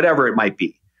done, whatever it might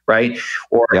be, right?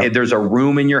 Or if there's a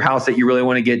room in your house that you really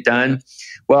want to get done.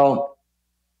 Well,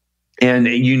 and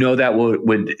that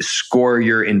would score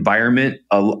your environment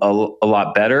a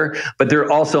lot better. But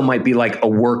there also might be like a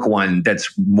work one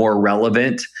that's more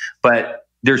relevant, but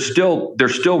there's still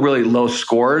really low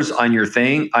scores on your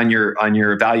thing, on your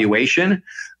evaluation.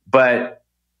 But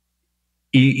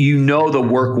the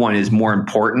work one is more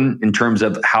important in terms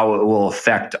of how it will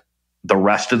affect the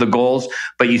rest of the goals.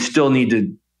 But you still need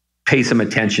to pay some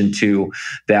attention to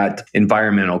that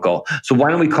environmental goal. So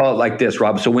why don't we call it like this,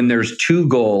 Rob? So when there's 2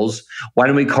 goals, why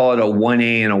don't we call it a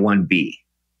 1A and a 1B?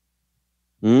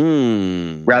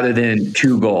 Rather than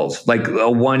 2 goals, like a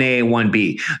 1A,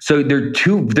 1B. So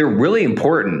they're really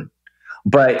important,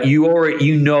 but you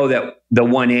know that the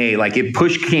 1A, like if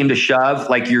push came to shove,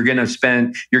 like you're going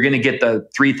to get the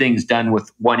 3 things done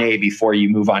with 1A before you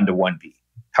move on to 1B.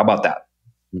 How about that?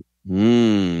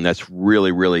 That's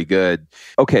really, really good.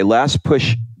 Okay, last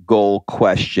push goal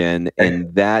question,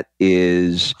 and that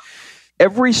is,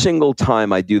 every single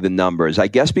time I do the numbers, I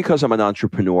guess because I'm an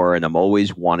entrepreneur and I'm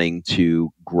always wanting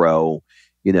to grow,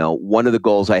 one of the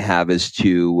goals I have is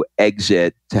to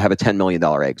have a $10 million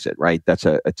exit, right?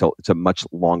 It's a much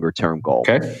longer term goal.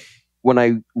 Okay. When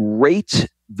I rate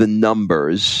the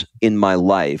numbers in my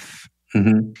life,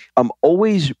 I'm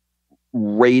always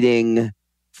rating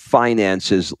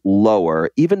finances lower,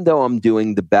 even though I'm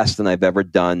doing the best than I've ever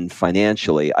done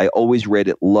financially. I always rate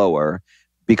it lower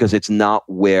because it's not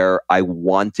where I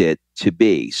want it to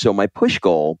be. So my push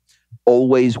goal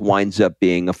always winds up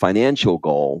being a financial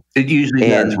goal. It usually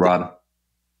does, Rob.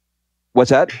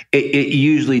 What's that? It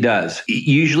usually does.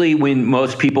 Usually when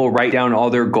most people write down all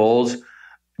their goals,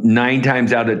 9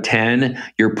 times out of 10,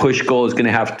 your push goal is going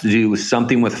to have to do with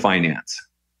something with finance.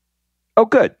 Oh,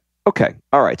 good. Okay.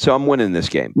 All right. So I'm winning this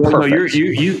game. No, Perfect.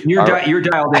 you're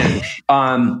dialed in.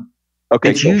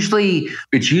 Okay. It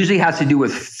usually has to do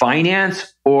with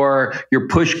finance, or your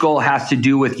push goal has to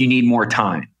do with you need more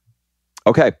time.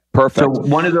 Okay. Perfect. So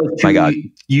one of those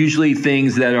 2 usually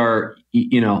things that are,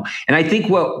 and I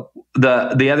think what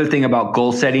the other thing about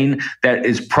goal setting that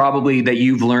is probably that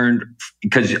you've learned,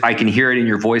 because I can hear it in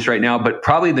your voice right now, but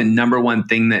probably the number one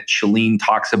thing that Chalene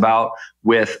talks about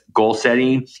with goal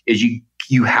setting is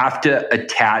you have to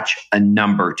attach a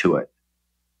number to it,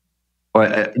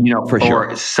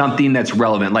 or something that's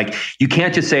relevant. Like you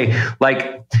can't just say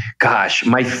like, gosh,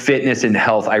 my fitness and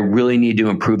health, I really need to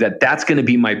improve that. That's going to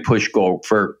be my push goal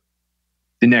for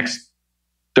the next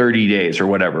 30 days or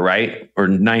whatever, right? Or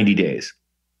 90 days.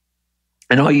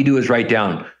 And all you do is write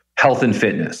down health and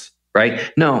fitness,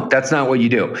 right? No, that's not what you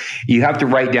do. You have to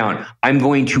write down, I'm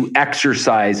going to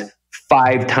exercise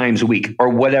 5 times a week, or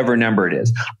whatever number it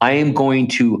is. I am going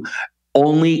to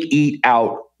only eat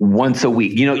out once a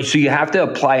week. So you have to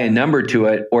apply a number to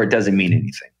it, or it doesn't mean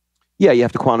anything. Yeah, you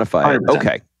have to quantify it.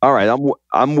 Okay. All right.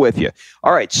 I'm with you.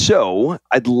 All right. So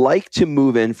I'd like to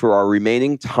move in for our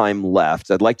remaining time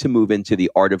left. I'd like to move into the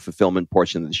art of fulfillment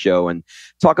portion of the show and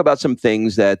talk about some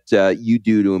things that you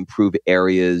do to improve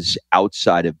areas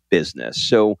outside of business.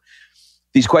 So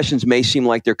these questions may seem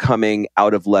like they're coming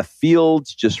out of left field.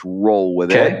 Just roll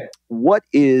with it. What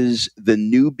is the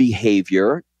new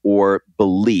behavior or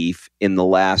belief in the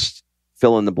last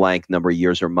fill in the blank number of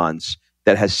years or months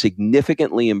that has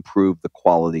significantly improved the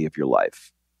quality of your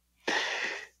life?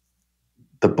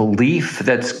 The belief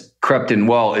that's crept in,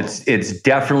 well, it's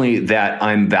definitely that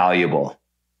I'm valuable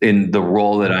in the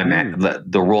role that I'm in,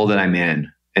 the role that I'm in,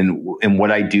 and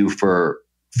what I do for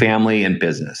family and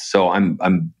business. So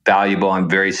I'm valuable. I'm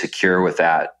very secure with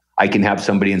that. I can have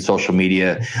somebody in social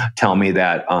media tell me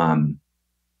that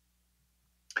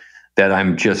that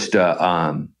I'm just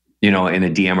in a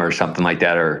DM or something like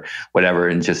that or whatever,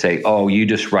 and just say, oh, you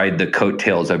just ride the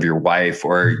coattails of your wife,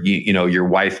 or your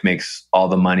wife makes all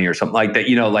the money or something like that,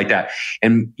 like that.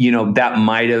 And, that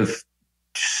might have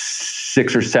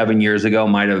 6 or 7 years ago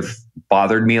might have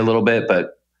bothered me a little bit,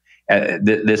 but at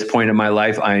this point in my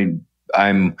life,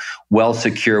 I'm well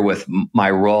secure with my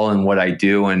role and what I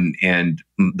do and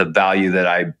the value that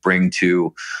I bring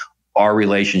to our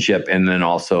relationship and then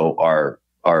also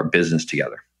our business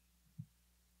together.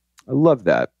 I love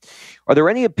that. Are there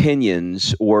any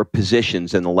opinions or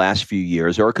positions in the last few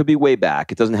years, or it could be way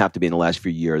back, it doesn't have to be in the last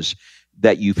few years,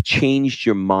 that you've changed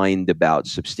your mind about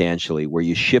substantially, where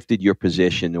you shifted your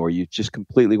position or you just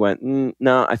completely went,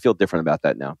 no, I feel different about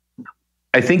that now?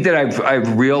 I think that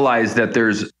I've realized that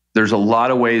there's a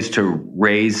lot of ways to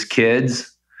raise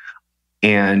kids,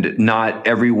 and not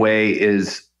every way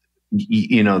is,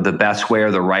 the best way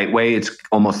or the right way. It's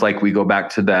almost like we go back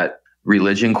to that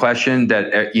religion question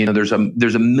that,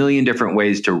 there's a million different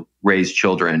ways to raise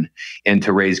children and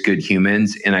to raise good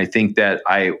humans. And I think that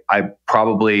I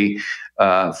probably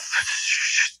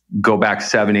go back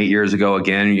 7-8 years ago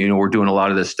again, we're doing a lot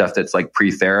of this stuff that's like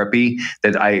pre-therapy,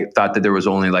 that I thought that there was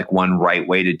only like one right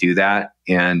way to do that,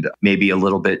 and maybe a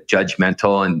little bit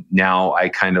judgmental. And now I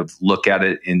kind of look at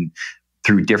it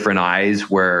through different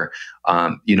eyes, where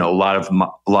a lot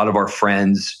of our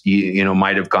friends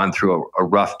might have gone through a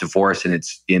rough divorce, and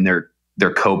it's in their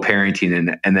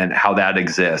co-parenting and then how that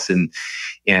exists, and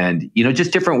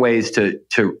just different ways to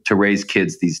raise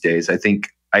kids these days. I think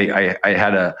I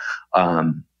had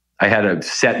a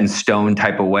set in stone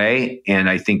type of way, and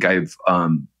I think I've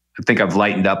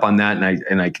lightened up on that,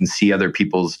 and I can see other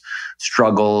people's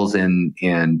struggles and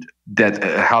that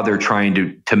how they're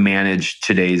trying to manage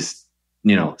today's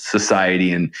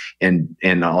society and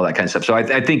all that kind of stuff. So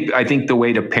I think the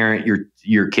way to parent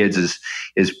your kids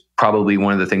is probably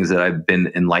one of the things that I've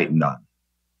been enlightened on.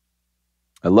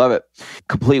 I love it.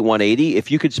 Complete 180.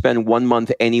 If you could spend 1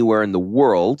 month anywhere in the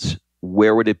world,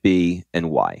 where would it be and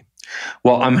why?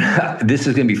 Well, this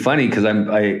is going to be funny because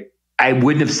I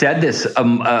wouldn't have said this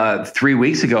 3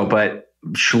 weeks ago, but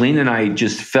Chalene and I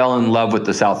just fell in love with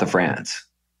the south of France.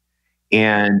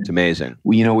 And it's amazing.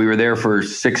 We were there for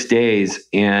 6 days,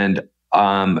 and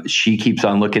she keeps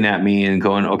on looking at me and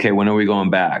going, okay, when are we going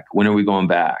back? When are we going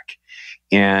back?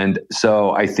 And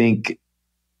so I think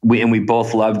we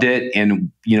both loved it.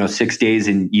 And, 6 days,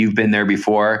 and you've been there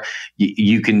before,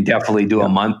 you can definitely do a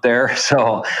month there.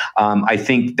 So I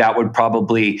think that would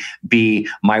probably be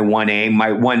my 1A.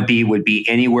 My 1B would be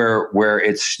anywhere where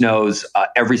it snows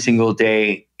every single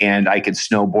day, and I could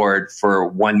snowboard for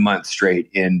 1 month straight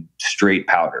in straight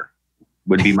powder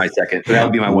would be my second. That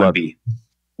would be my 1B.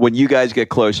 When you guys get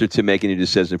closer to making a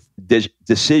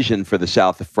decision for the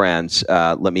south of France,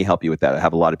 let me help you with that. I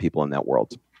have a lot of people in that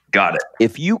world. Got it.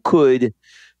 If you could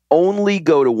only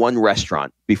go to one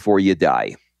restaurant before you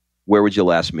die, where would your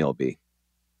last meal be?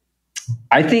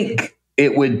 I think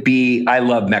it would be, I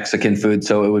love Mexican food,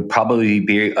 so it would probably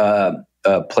be a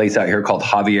place out here called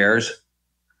Javier's.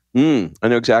 I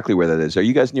know exactly where that is. Are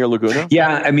you guys near Laguna?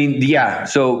 Yeah.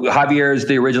 So Javier's,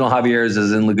 the original Javier's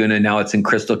is in Laguna. Now it's in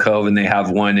Crystal Cove, and they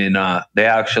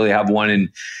actually have one in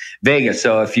Vegas.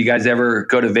 So if you guys ever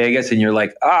go to Vegas and you're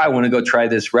like, I want to go try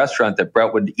this restaurant that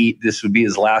Bret would eat, this would be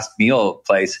his last meal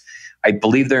place. I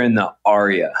believe they're in the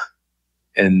Aria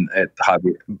at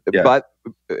Javier. Yeah. But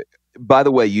by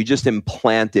the way, you just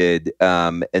implanted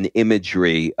an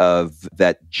imagery of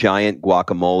that giant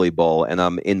guacamole bowl, and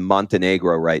I'm in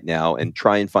Montenegro right now, and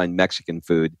try and find Mexican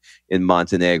food in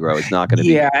Montenegro. It's not going to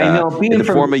be. Yeah, I know. In the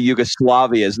former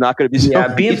Yugoslavia, is not going to be.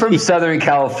 Yeah, being from Southern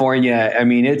California, I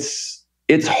mean,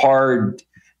 it's hard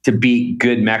to beat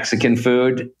good Mexican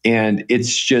food, and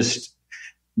it's just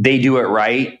they do it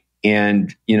right,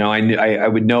 and I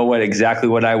would know exactly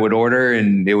what I would order,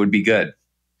 and it would be good.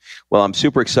 Well, I'm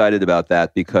super excited about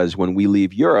that because when we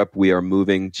leave Europe, we are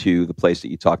moving to the place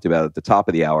that you talked about at the top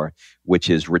of the hour, which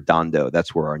is Redondo.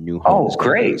 That's where our new home is. Oh,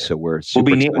 great. So we'll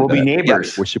be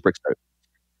neighbors. Yeah, we're super excited.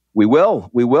 We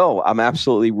will. I'm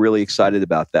absolutely really excited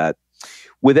about that.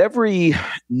 With every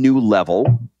new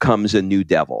level comes a new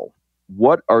devil.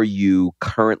 What are you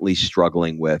currently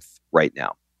struggling with right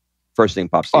now? First thing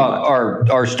pops to mind.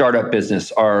 Our startup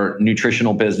business, our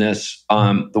nutritional business,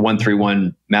 the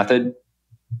 131 method.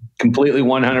 Completely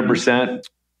 100%.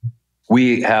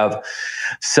 We have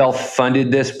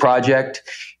self-funded this project.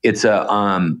 It's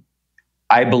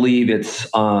I believe it's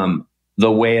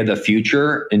the way of the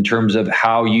future in terms of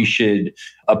how you should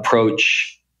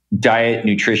approach diet,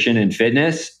 nutrition, and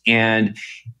fitness. And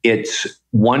it's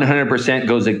 100%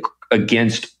 goes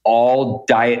against all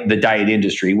the diet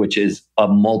industry, which is a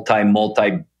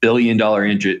multi-billion-dollar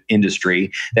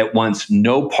industry that wants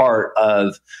no part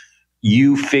of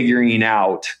you figuring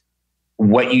out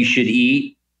what you should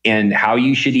eat and how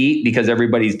you should eat, because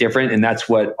everybody's different. And that's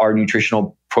what our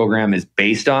nutritional program is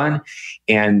based on.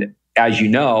 And as you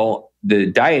know, the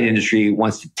diet industry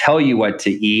wants to tell you what to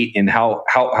eat, and how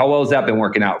well has that been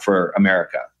working out for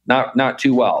America? Not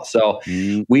too well. So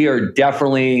we are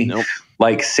definitely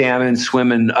like salmon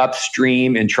swimming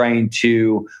upstream and trying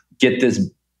to get this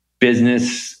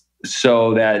business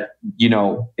so that,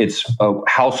 it's a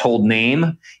household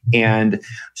name. And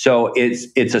so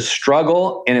it's a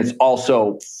struggle, and it's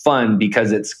also fun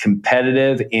because it's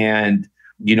competitive, and,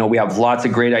 we have lots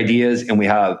of great ideas, and we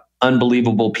have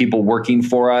unbelievable people working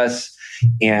for us,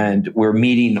 and we're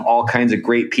meeting all kinds of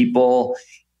great people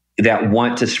that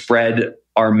want to spread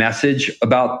our message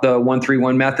about the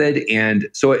 131 method. And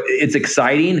so it's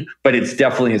exciting, but it's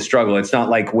definitely a struggle. It's not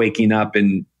like waking up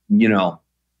and,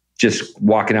 just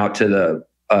walking out to the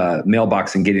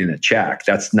mailbox and getting a check.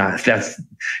 That's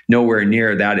nowhere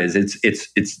near that is.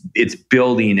 It's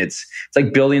building. It's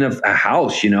like building a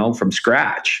house, from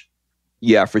scratch.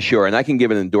 Yeah, for sure. And I can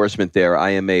give an endorsement there. I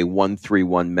am a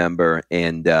 131 member,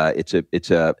 and it's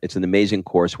an amazing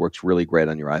course. Works really great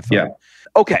on your iPhone. Yeah.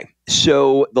 Okay,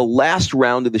 so the last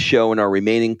round of the show in our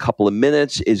remaining couple of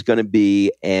minutes is going to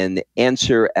be an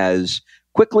answer as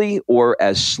quickly or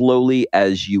as slowly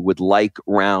as you would like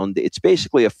round. It's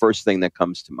basically a first thing that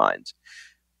comes to mind.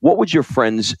 What would your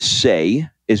friends say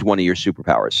is one of your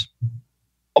superpowers?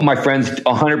 Oh, my friends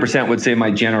 100% would say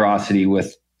my generosity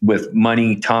with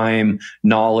money, time,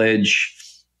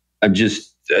 knowledge. I'm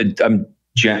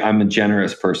a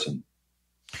generous person.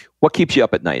 What keeps you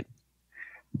up at night?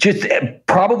 Just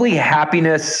probably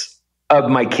happiness of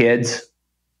my kids.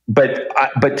 But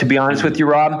to be honest with you,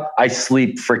 Rob, I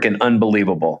sleep freaking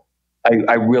unbelievable.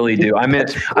 I really do. I'm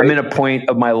in a point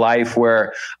of my life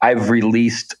where I've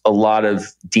released a lot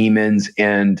of demons,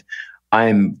 and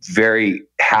I'm very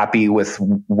happy with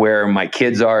where my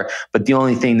kids are. But the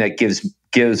only thing that gives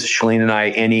Chalene and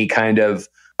I any kind of,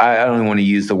 I don't want to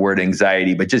use the word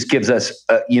anxiety, but just gives us,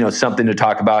 something to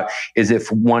talk about is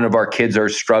if one of our kids are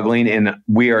struggling, and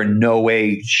we are in no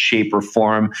way, shape, or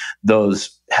form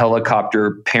those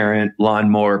helicopter parent,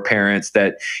 lawnmower parents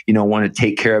that, want to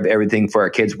take care of everything for our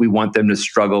kids. We want them to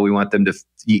struggle. We want them to,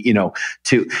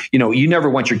 you never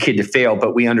want your kid to fail,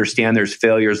 but we understand there's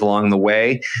failures along the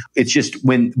way. It's just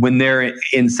when they're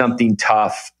in something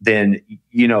tough, then,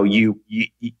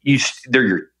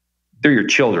 they're your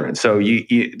children. So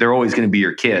they're always going to be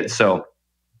your kids. So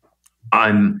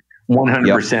I'm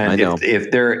 100%.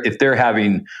 If they're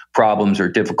having problems or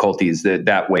difficulties,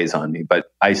 that weighs on me,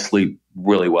 but I sleep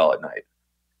really well at night.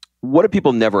 What do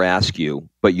people never ask you,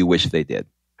 but you wish they did?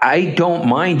 I don't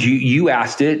mind. You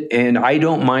asked it, and I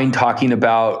don't mind talking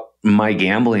about my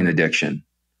gambling addiction.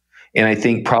 And I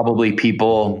think probably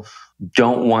people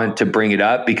don't want to bring it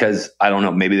up because, I don't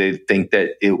know, maybe they think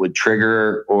that it would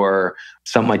trigger or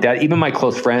something like that. Even my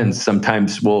close friends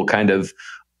sometimes will kind of,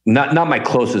 not my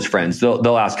closest friends,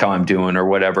 they'll ask how I'm doing or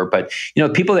whatever. But,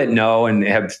 people that know and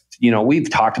have, we've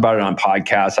talked about it on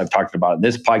podcasts. I've talked about it in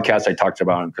this podcast. I talked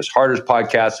about it on Chris Harder's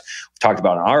podcast. We've talked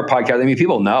about it on our podcast. I mean,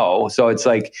 people know. So it's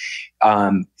like,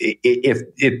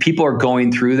 if people are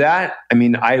going through that, I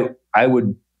mean, I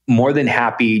would more than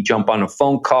happy jump on a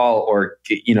phone call or,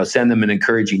 send them an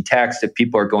encouraging text if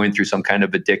people are going through some kind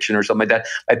of addiction or something like that.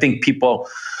 I think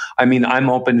I'm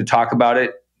open to talk about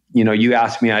it. You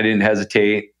asked me, I didn't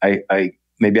hesitate.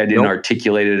 Maybe I didn't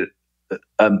articulate it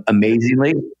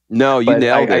amazingly. No, you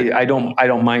nailed it. I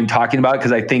don't mind talking about it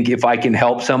because I think if I can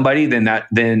help somebody, then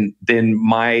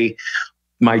my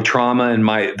trauma and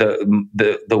my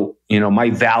my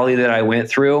valley that I went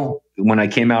through when I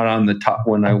came out on the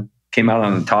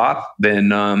top,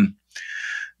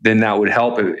 then that would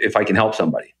help if I can help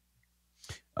somebody.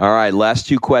 All right, last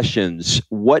two questions.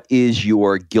 What is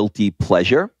your guilty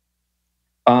pleasure?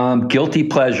 Guilty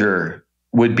pleasure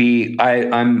would be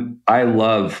I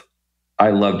love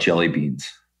jelly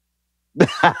beans.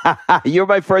 You're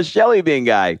my first jelly bean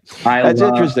guy. That's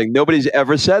interesting. Nobody's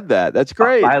ever said that. That's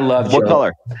great. I love what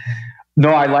color? No,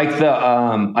 I like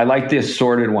the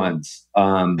assorted ones.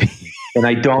 And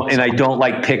I don't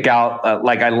like pick out I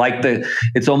like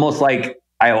it's almost like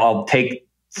I'll take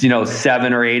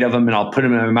 7 or 8 of them and I'll put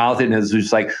them in my mouth and it's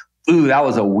just like, ooh, that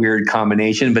was a weird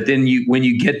combination. But then when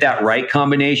you get that right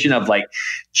combination of like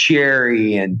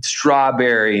cherry and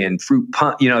strawberry and fruit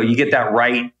punch, you get that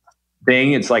right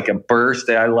thing. It's like a burst.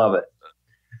 I love it.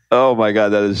 Oh my God,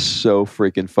 that is so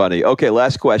freaking funny. Okay,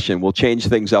 last question. We'll change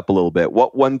things up a little bit.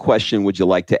 What one question would you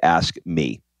like to ask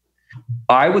me?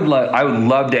 I would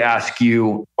love to ask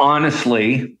you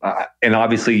honestly, and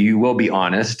obviously you will be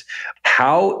honest.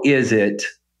 How is it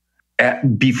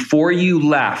before you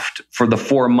left for the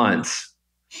 4 months,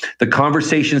 the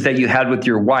conversations that you had with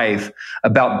your wife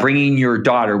about bringing your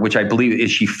daughter, which I believe,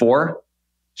 is she 4?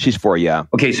 She's 4, yeah.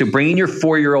 Okay, so bringing your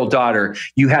 4-year-old daughter,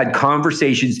 you had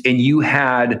conversations and you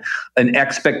had an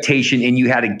expectation and you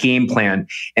had a game plan.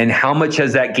 And how much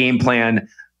has that game plan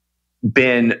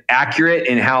been accurate,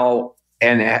 and how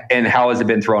has it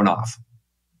been thrown off?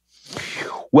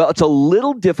 Well, it's a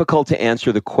little difficult to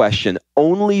answer the question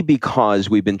only because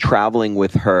we've been traveling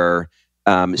with her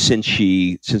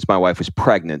since my wife was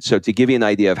pregnant. So to give you an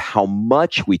idea of how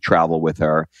much we travel with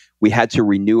her, we had to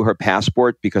renew her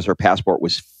passport because her passport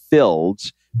was filled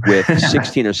with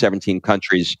 16 or 17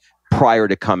 countries prior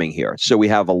to coming here. So we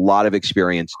have a lot of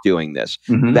experience doing this.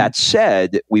 Mm-hmm. That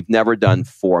said, we've never done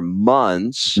 4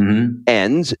 months. Mm-hmm.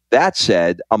 And that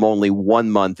said, I'm only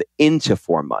 1 month into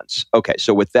 4 months. Okay,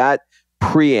 so with that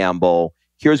preamble,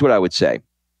 here's what I would say.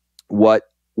 What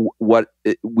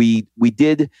we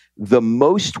did the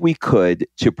most we could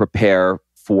to prepare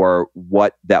for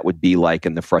what that would be like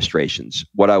and the frustrations.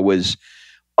 What I was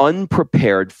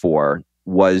unprepared for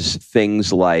was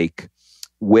things like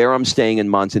where I'm staying in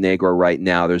Montenegro right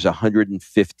now, there's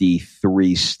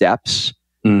 153 steps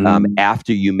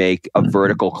after you make a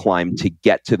vertical climb to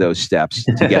get to those steps,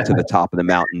 to get to the top of the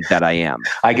mountain that I am.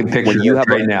 I can picture it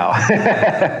right now.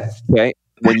 Okay.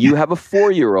 When you have a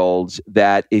 4-year-old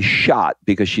that is shot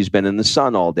because she's been in the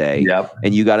sun all day,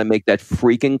 and you got to make that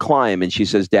freaking climb, and she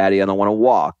says, "Daddy, I don't want to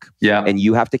walk," and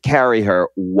you have to carry her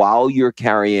while you're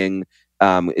carrying,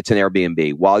 it's an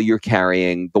Airbnb, while you're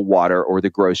carrying the water or the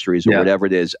groceries or whatever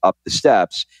it is up the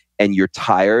steps, and you're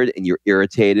tired and you're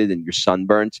irritated and you're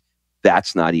sunburnt,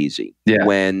 that's not easy. Yeah.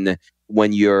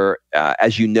 When you're,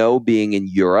 as you know, being in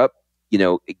Europe,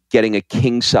 getting a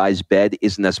king size bed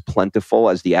isn't as plentiful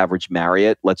as the average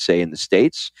Marriott, let's say in the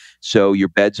States. So your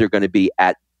beds are going to be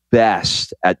at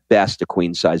best a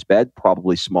queen size bed,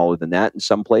 probably smaller than that in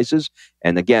some places.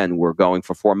 And again, we're going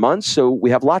for 4 months, so we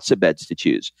have lots of beds to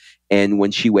choose. And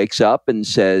when she wakes up and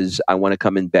says, "I want to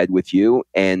come in bed with you,"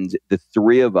 and the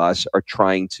 3 of us are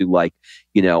trying to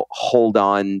hold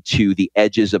on to the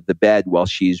edges of the bed while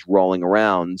she's rolling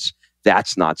around,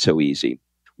 that's not so easy.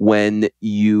 When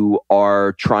you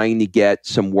are trying to get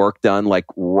some work done, like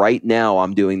right now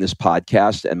I'm doing this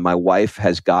podcast and my wife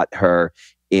has got her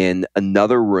in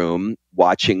another room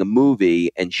watching a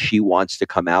movie and she wants to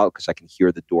come out because I can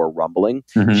hear the door rumbling.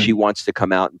 Mm-hmm. She wants to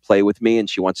come out and play with me and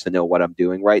she wants to know what I'm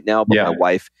doing right now. But my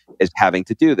wife is having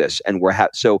to do this. And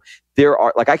so there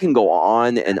are, I can go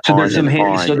on and so on.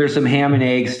 So there's some ham and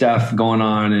egg stuff going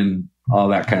on and all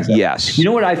that kind of stuff. Yes. You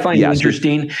know what I find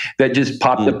interesting that just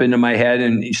popped up into my head,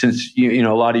 and since a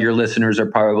lot of your listeners are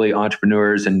probably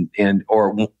entrepreneurs and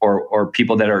or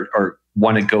people that are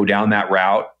want to go down that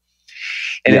route,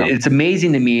 and it's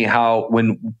amazing to me how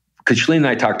because Chalene and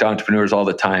I talk to entrepreneurs all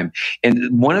the time,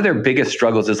 and one of their biggest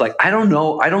struggles is I don't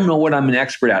know what I'm an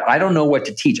expert at. I don't know what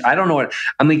to teach. I don't know what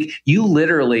I'm like. You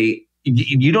literally.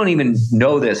 You don't even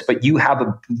know this, but you have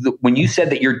when you said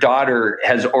that your daughter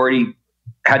has already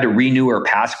had to renew her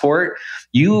passport,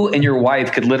 you and your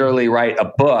wife could literally write a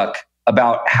book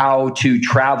about how to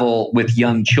travel with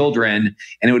young children,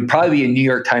 and it would probably be a New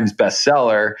York Times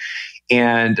bestseller.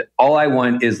 And all I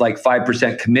want is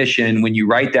 5% commission when you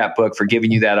write that book for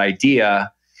giving you that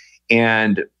idea.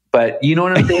 But you know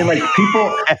what I'm saying?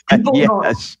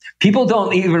 People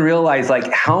don't even realize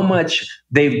how much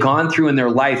they've gone through in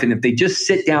their life. And if they just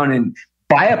sit down and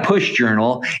buy a push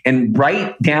journal and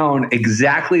write down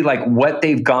exactly what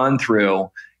they've gone through,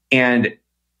 and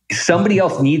somebody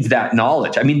else needs that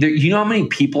knowledge. I mean, you know how many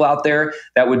people out there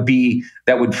that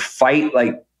would fight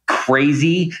like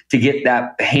crazy to get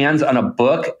that hands on a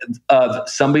book of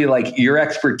somebody like your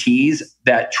expertise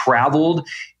that traveled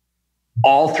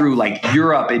all through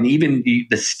Europe and even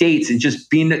the States, and just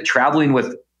traveling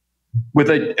with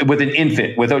an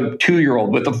infant, with a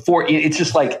 2-year-old, with a 4. It's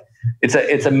just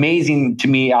it's amazing to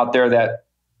me out there that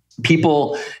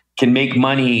people can make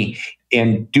money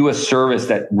and do a service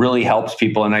that really helps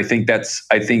people. And I think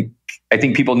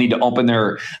people need to open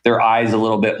their eyes a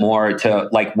little bit more to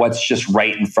what's just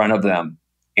right in front of them.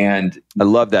 And I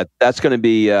love that. That's going to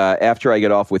be after I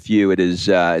get off with you.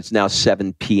 It's now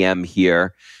 7 p.m.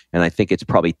 here. And I think it's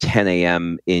probably 10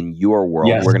 a.m. in your world.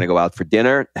 Yes. We're going to go out for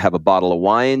dinner, have a bottle of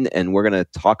wine, and we're going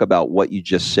to talk about what you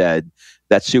just said.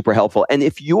 That's super helpful. And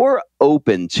if you're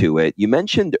open to it, you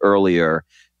mentioned earlier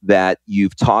that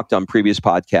you've talked on previous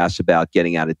podcasts about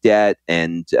getting out of debt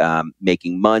and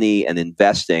making money and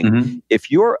investing. Mm-hmm.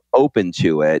 If you're open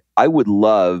to it, I would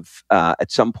love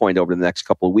at some point over the next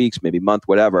couple of weeks, maybe month,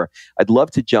 whatever, I'd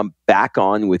love to jump back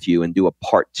on with you and do a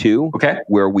part 2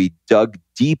 where we dug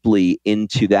deeply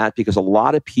into that, because a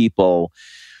lot of people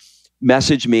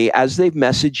message me, as they've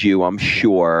messaged you, I'm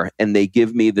sure, and they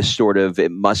give me the sort of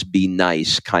it must be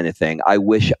nice kind of thing. I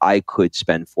wish I could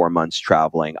spend 4 months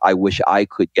traveling. I wish I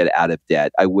could get out of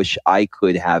debt. I wish I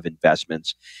could have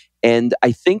investments. And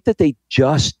I think that they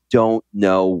just don't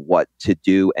know what to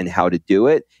do and how to do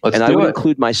it. And I would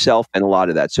include myself in a lot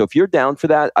of that. So if you're down for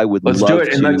that, I would love to. Let's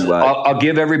do it. And I'll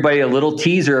give everybody a little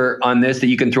teaser on this that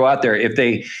you can throw out there. If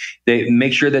they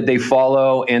make sure that they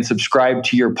follow and subscribe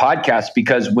to your podcast,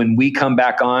 because when we come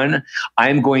back on,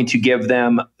 I'm going to give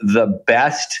them the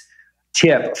best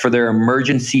tip for their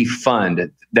emergency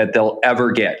fund that they'll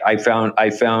ever get. I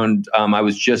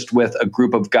was just with a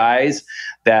group of guys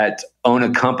that own a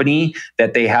company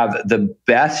that they have the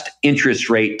best interest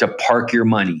rate to park your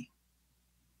money.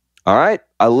 All right.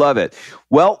 I love it.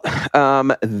 Well,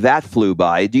 that flew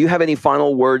by. Do you have any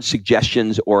final words,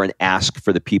 suggestions, or an ask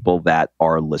for the people that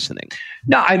are listening?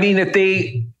 No, I mean, if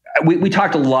we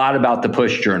talked a lot about the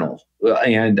push journal.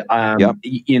 And,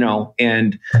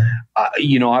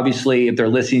 obviously if they're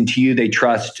listening to you, they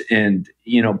trust and,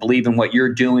 believe in what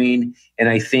you're doing. And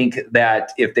I think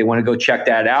that if they want to go check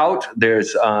that out,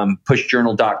 there's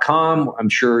pushjournal.com. I'm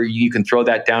sure you can throw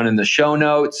that down in the show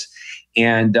notes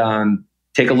and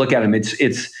take a look at them.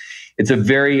 It's a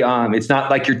very, it's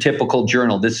not like your typical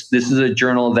journal. This is a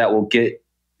journal that will get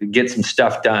some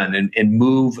stuff done and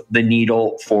move the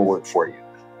needle forward for you.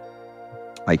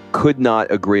 I could not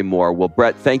agree more. Well,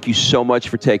 Bret, thank you so much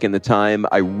for taking the time.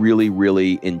 I really,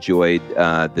 really enjoyed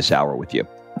this hour with you.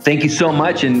 Thank you so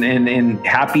much, and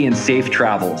happy and safe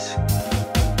travels.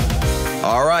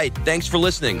 All right. Thanks for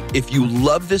listening. If you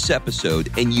love this episode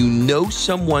and you know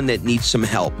someone that needs some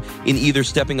help in either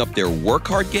stepping up their work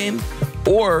hard game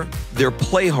or their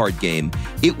play hard game,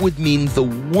 it would mean the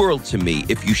world to me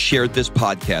if you shared this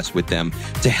podcast with them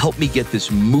to help me get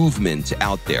this movement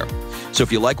out there. So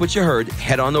if you like what you heard,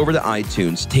 head on over to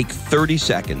iTunes, take 30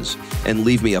 seconds, and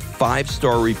leave me a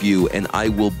 5-star review, and I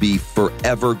will be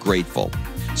forever grateful.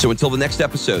 So until the next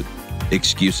episode,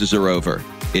 excuses are over.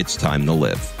 It's time to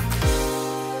live.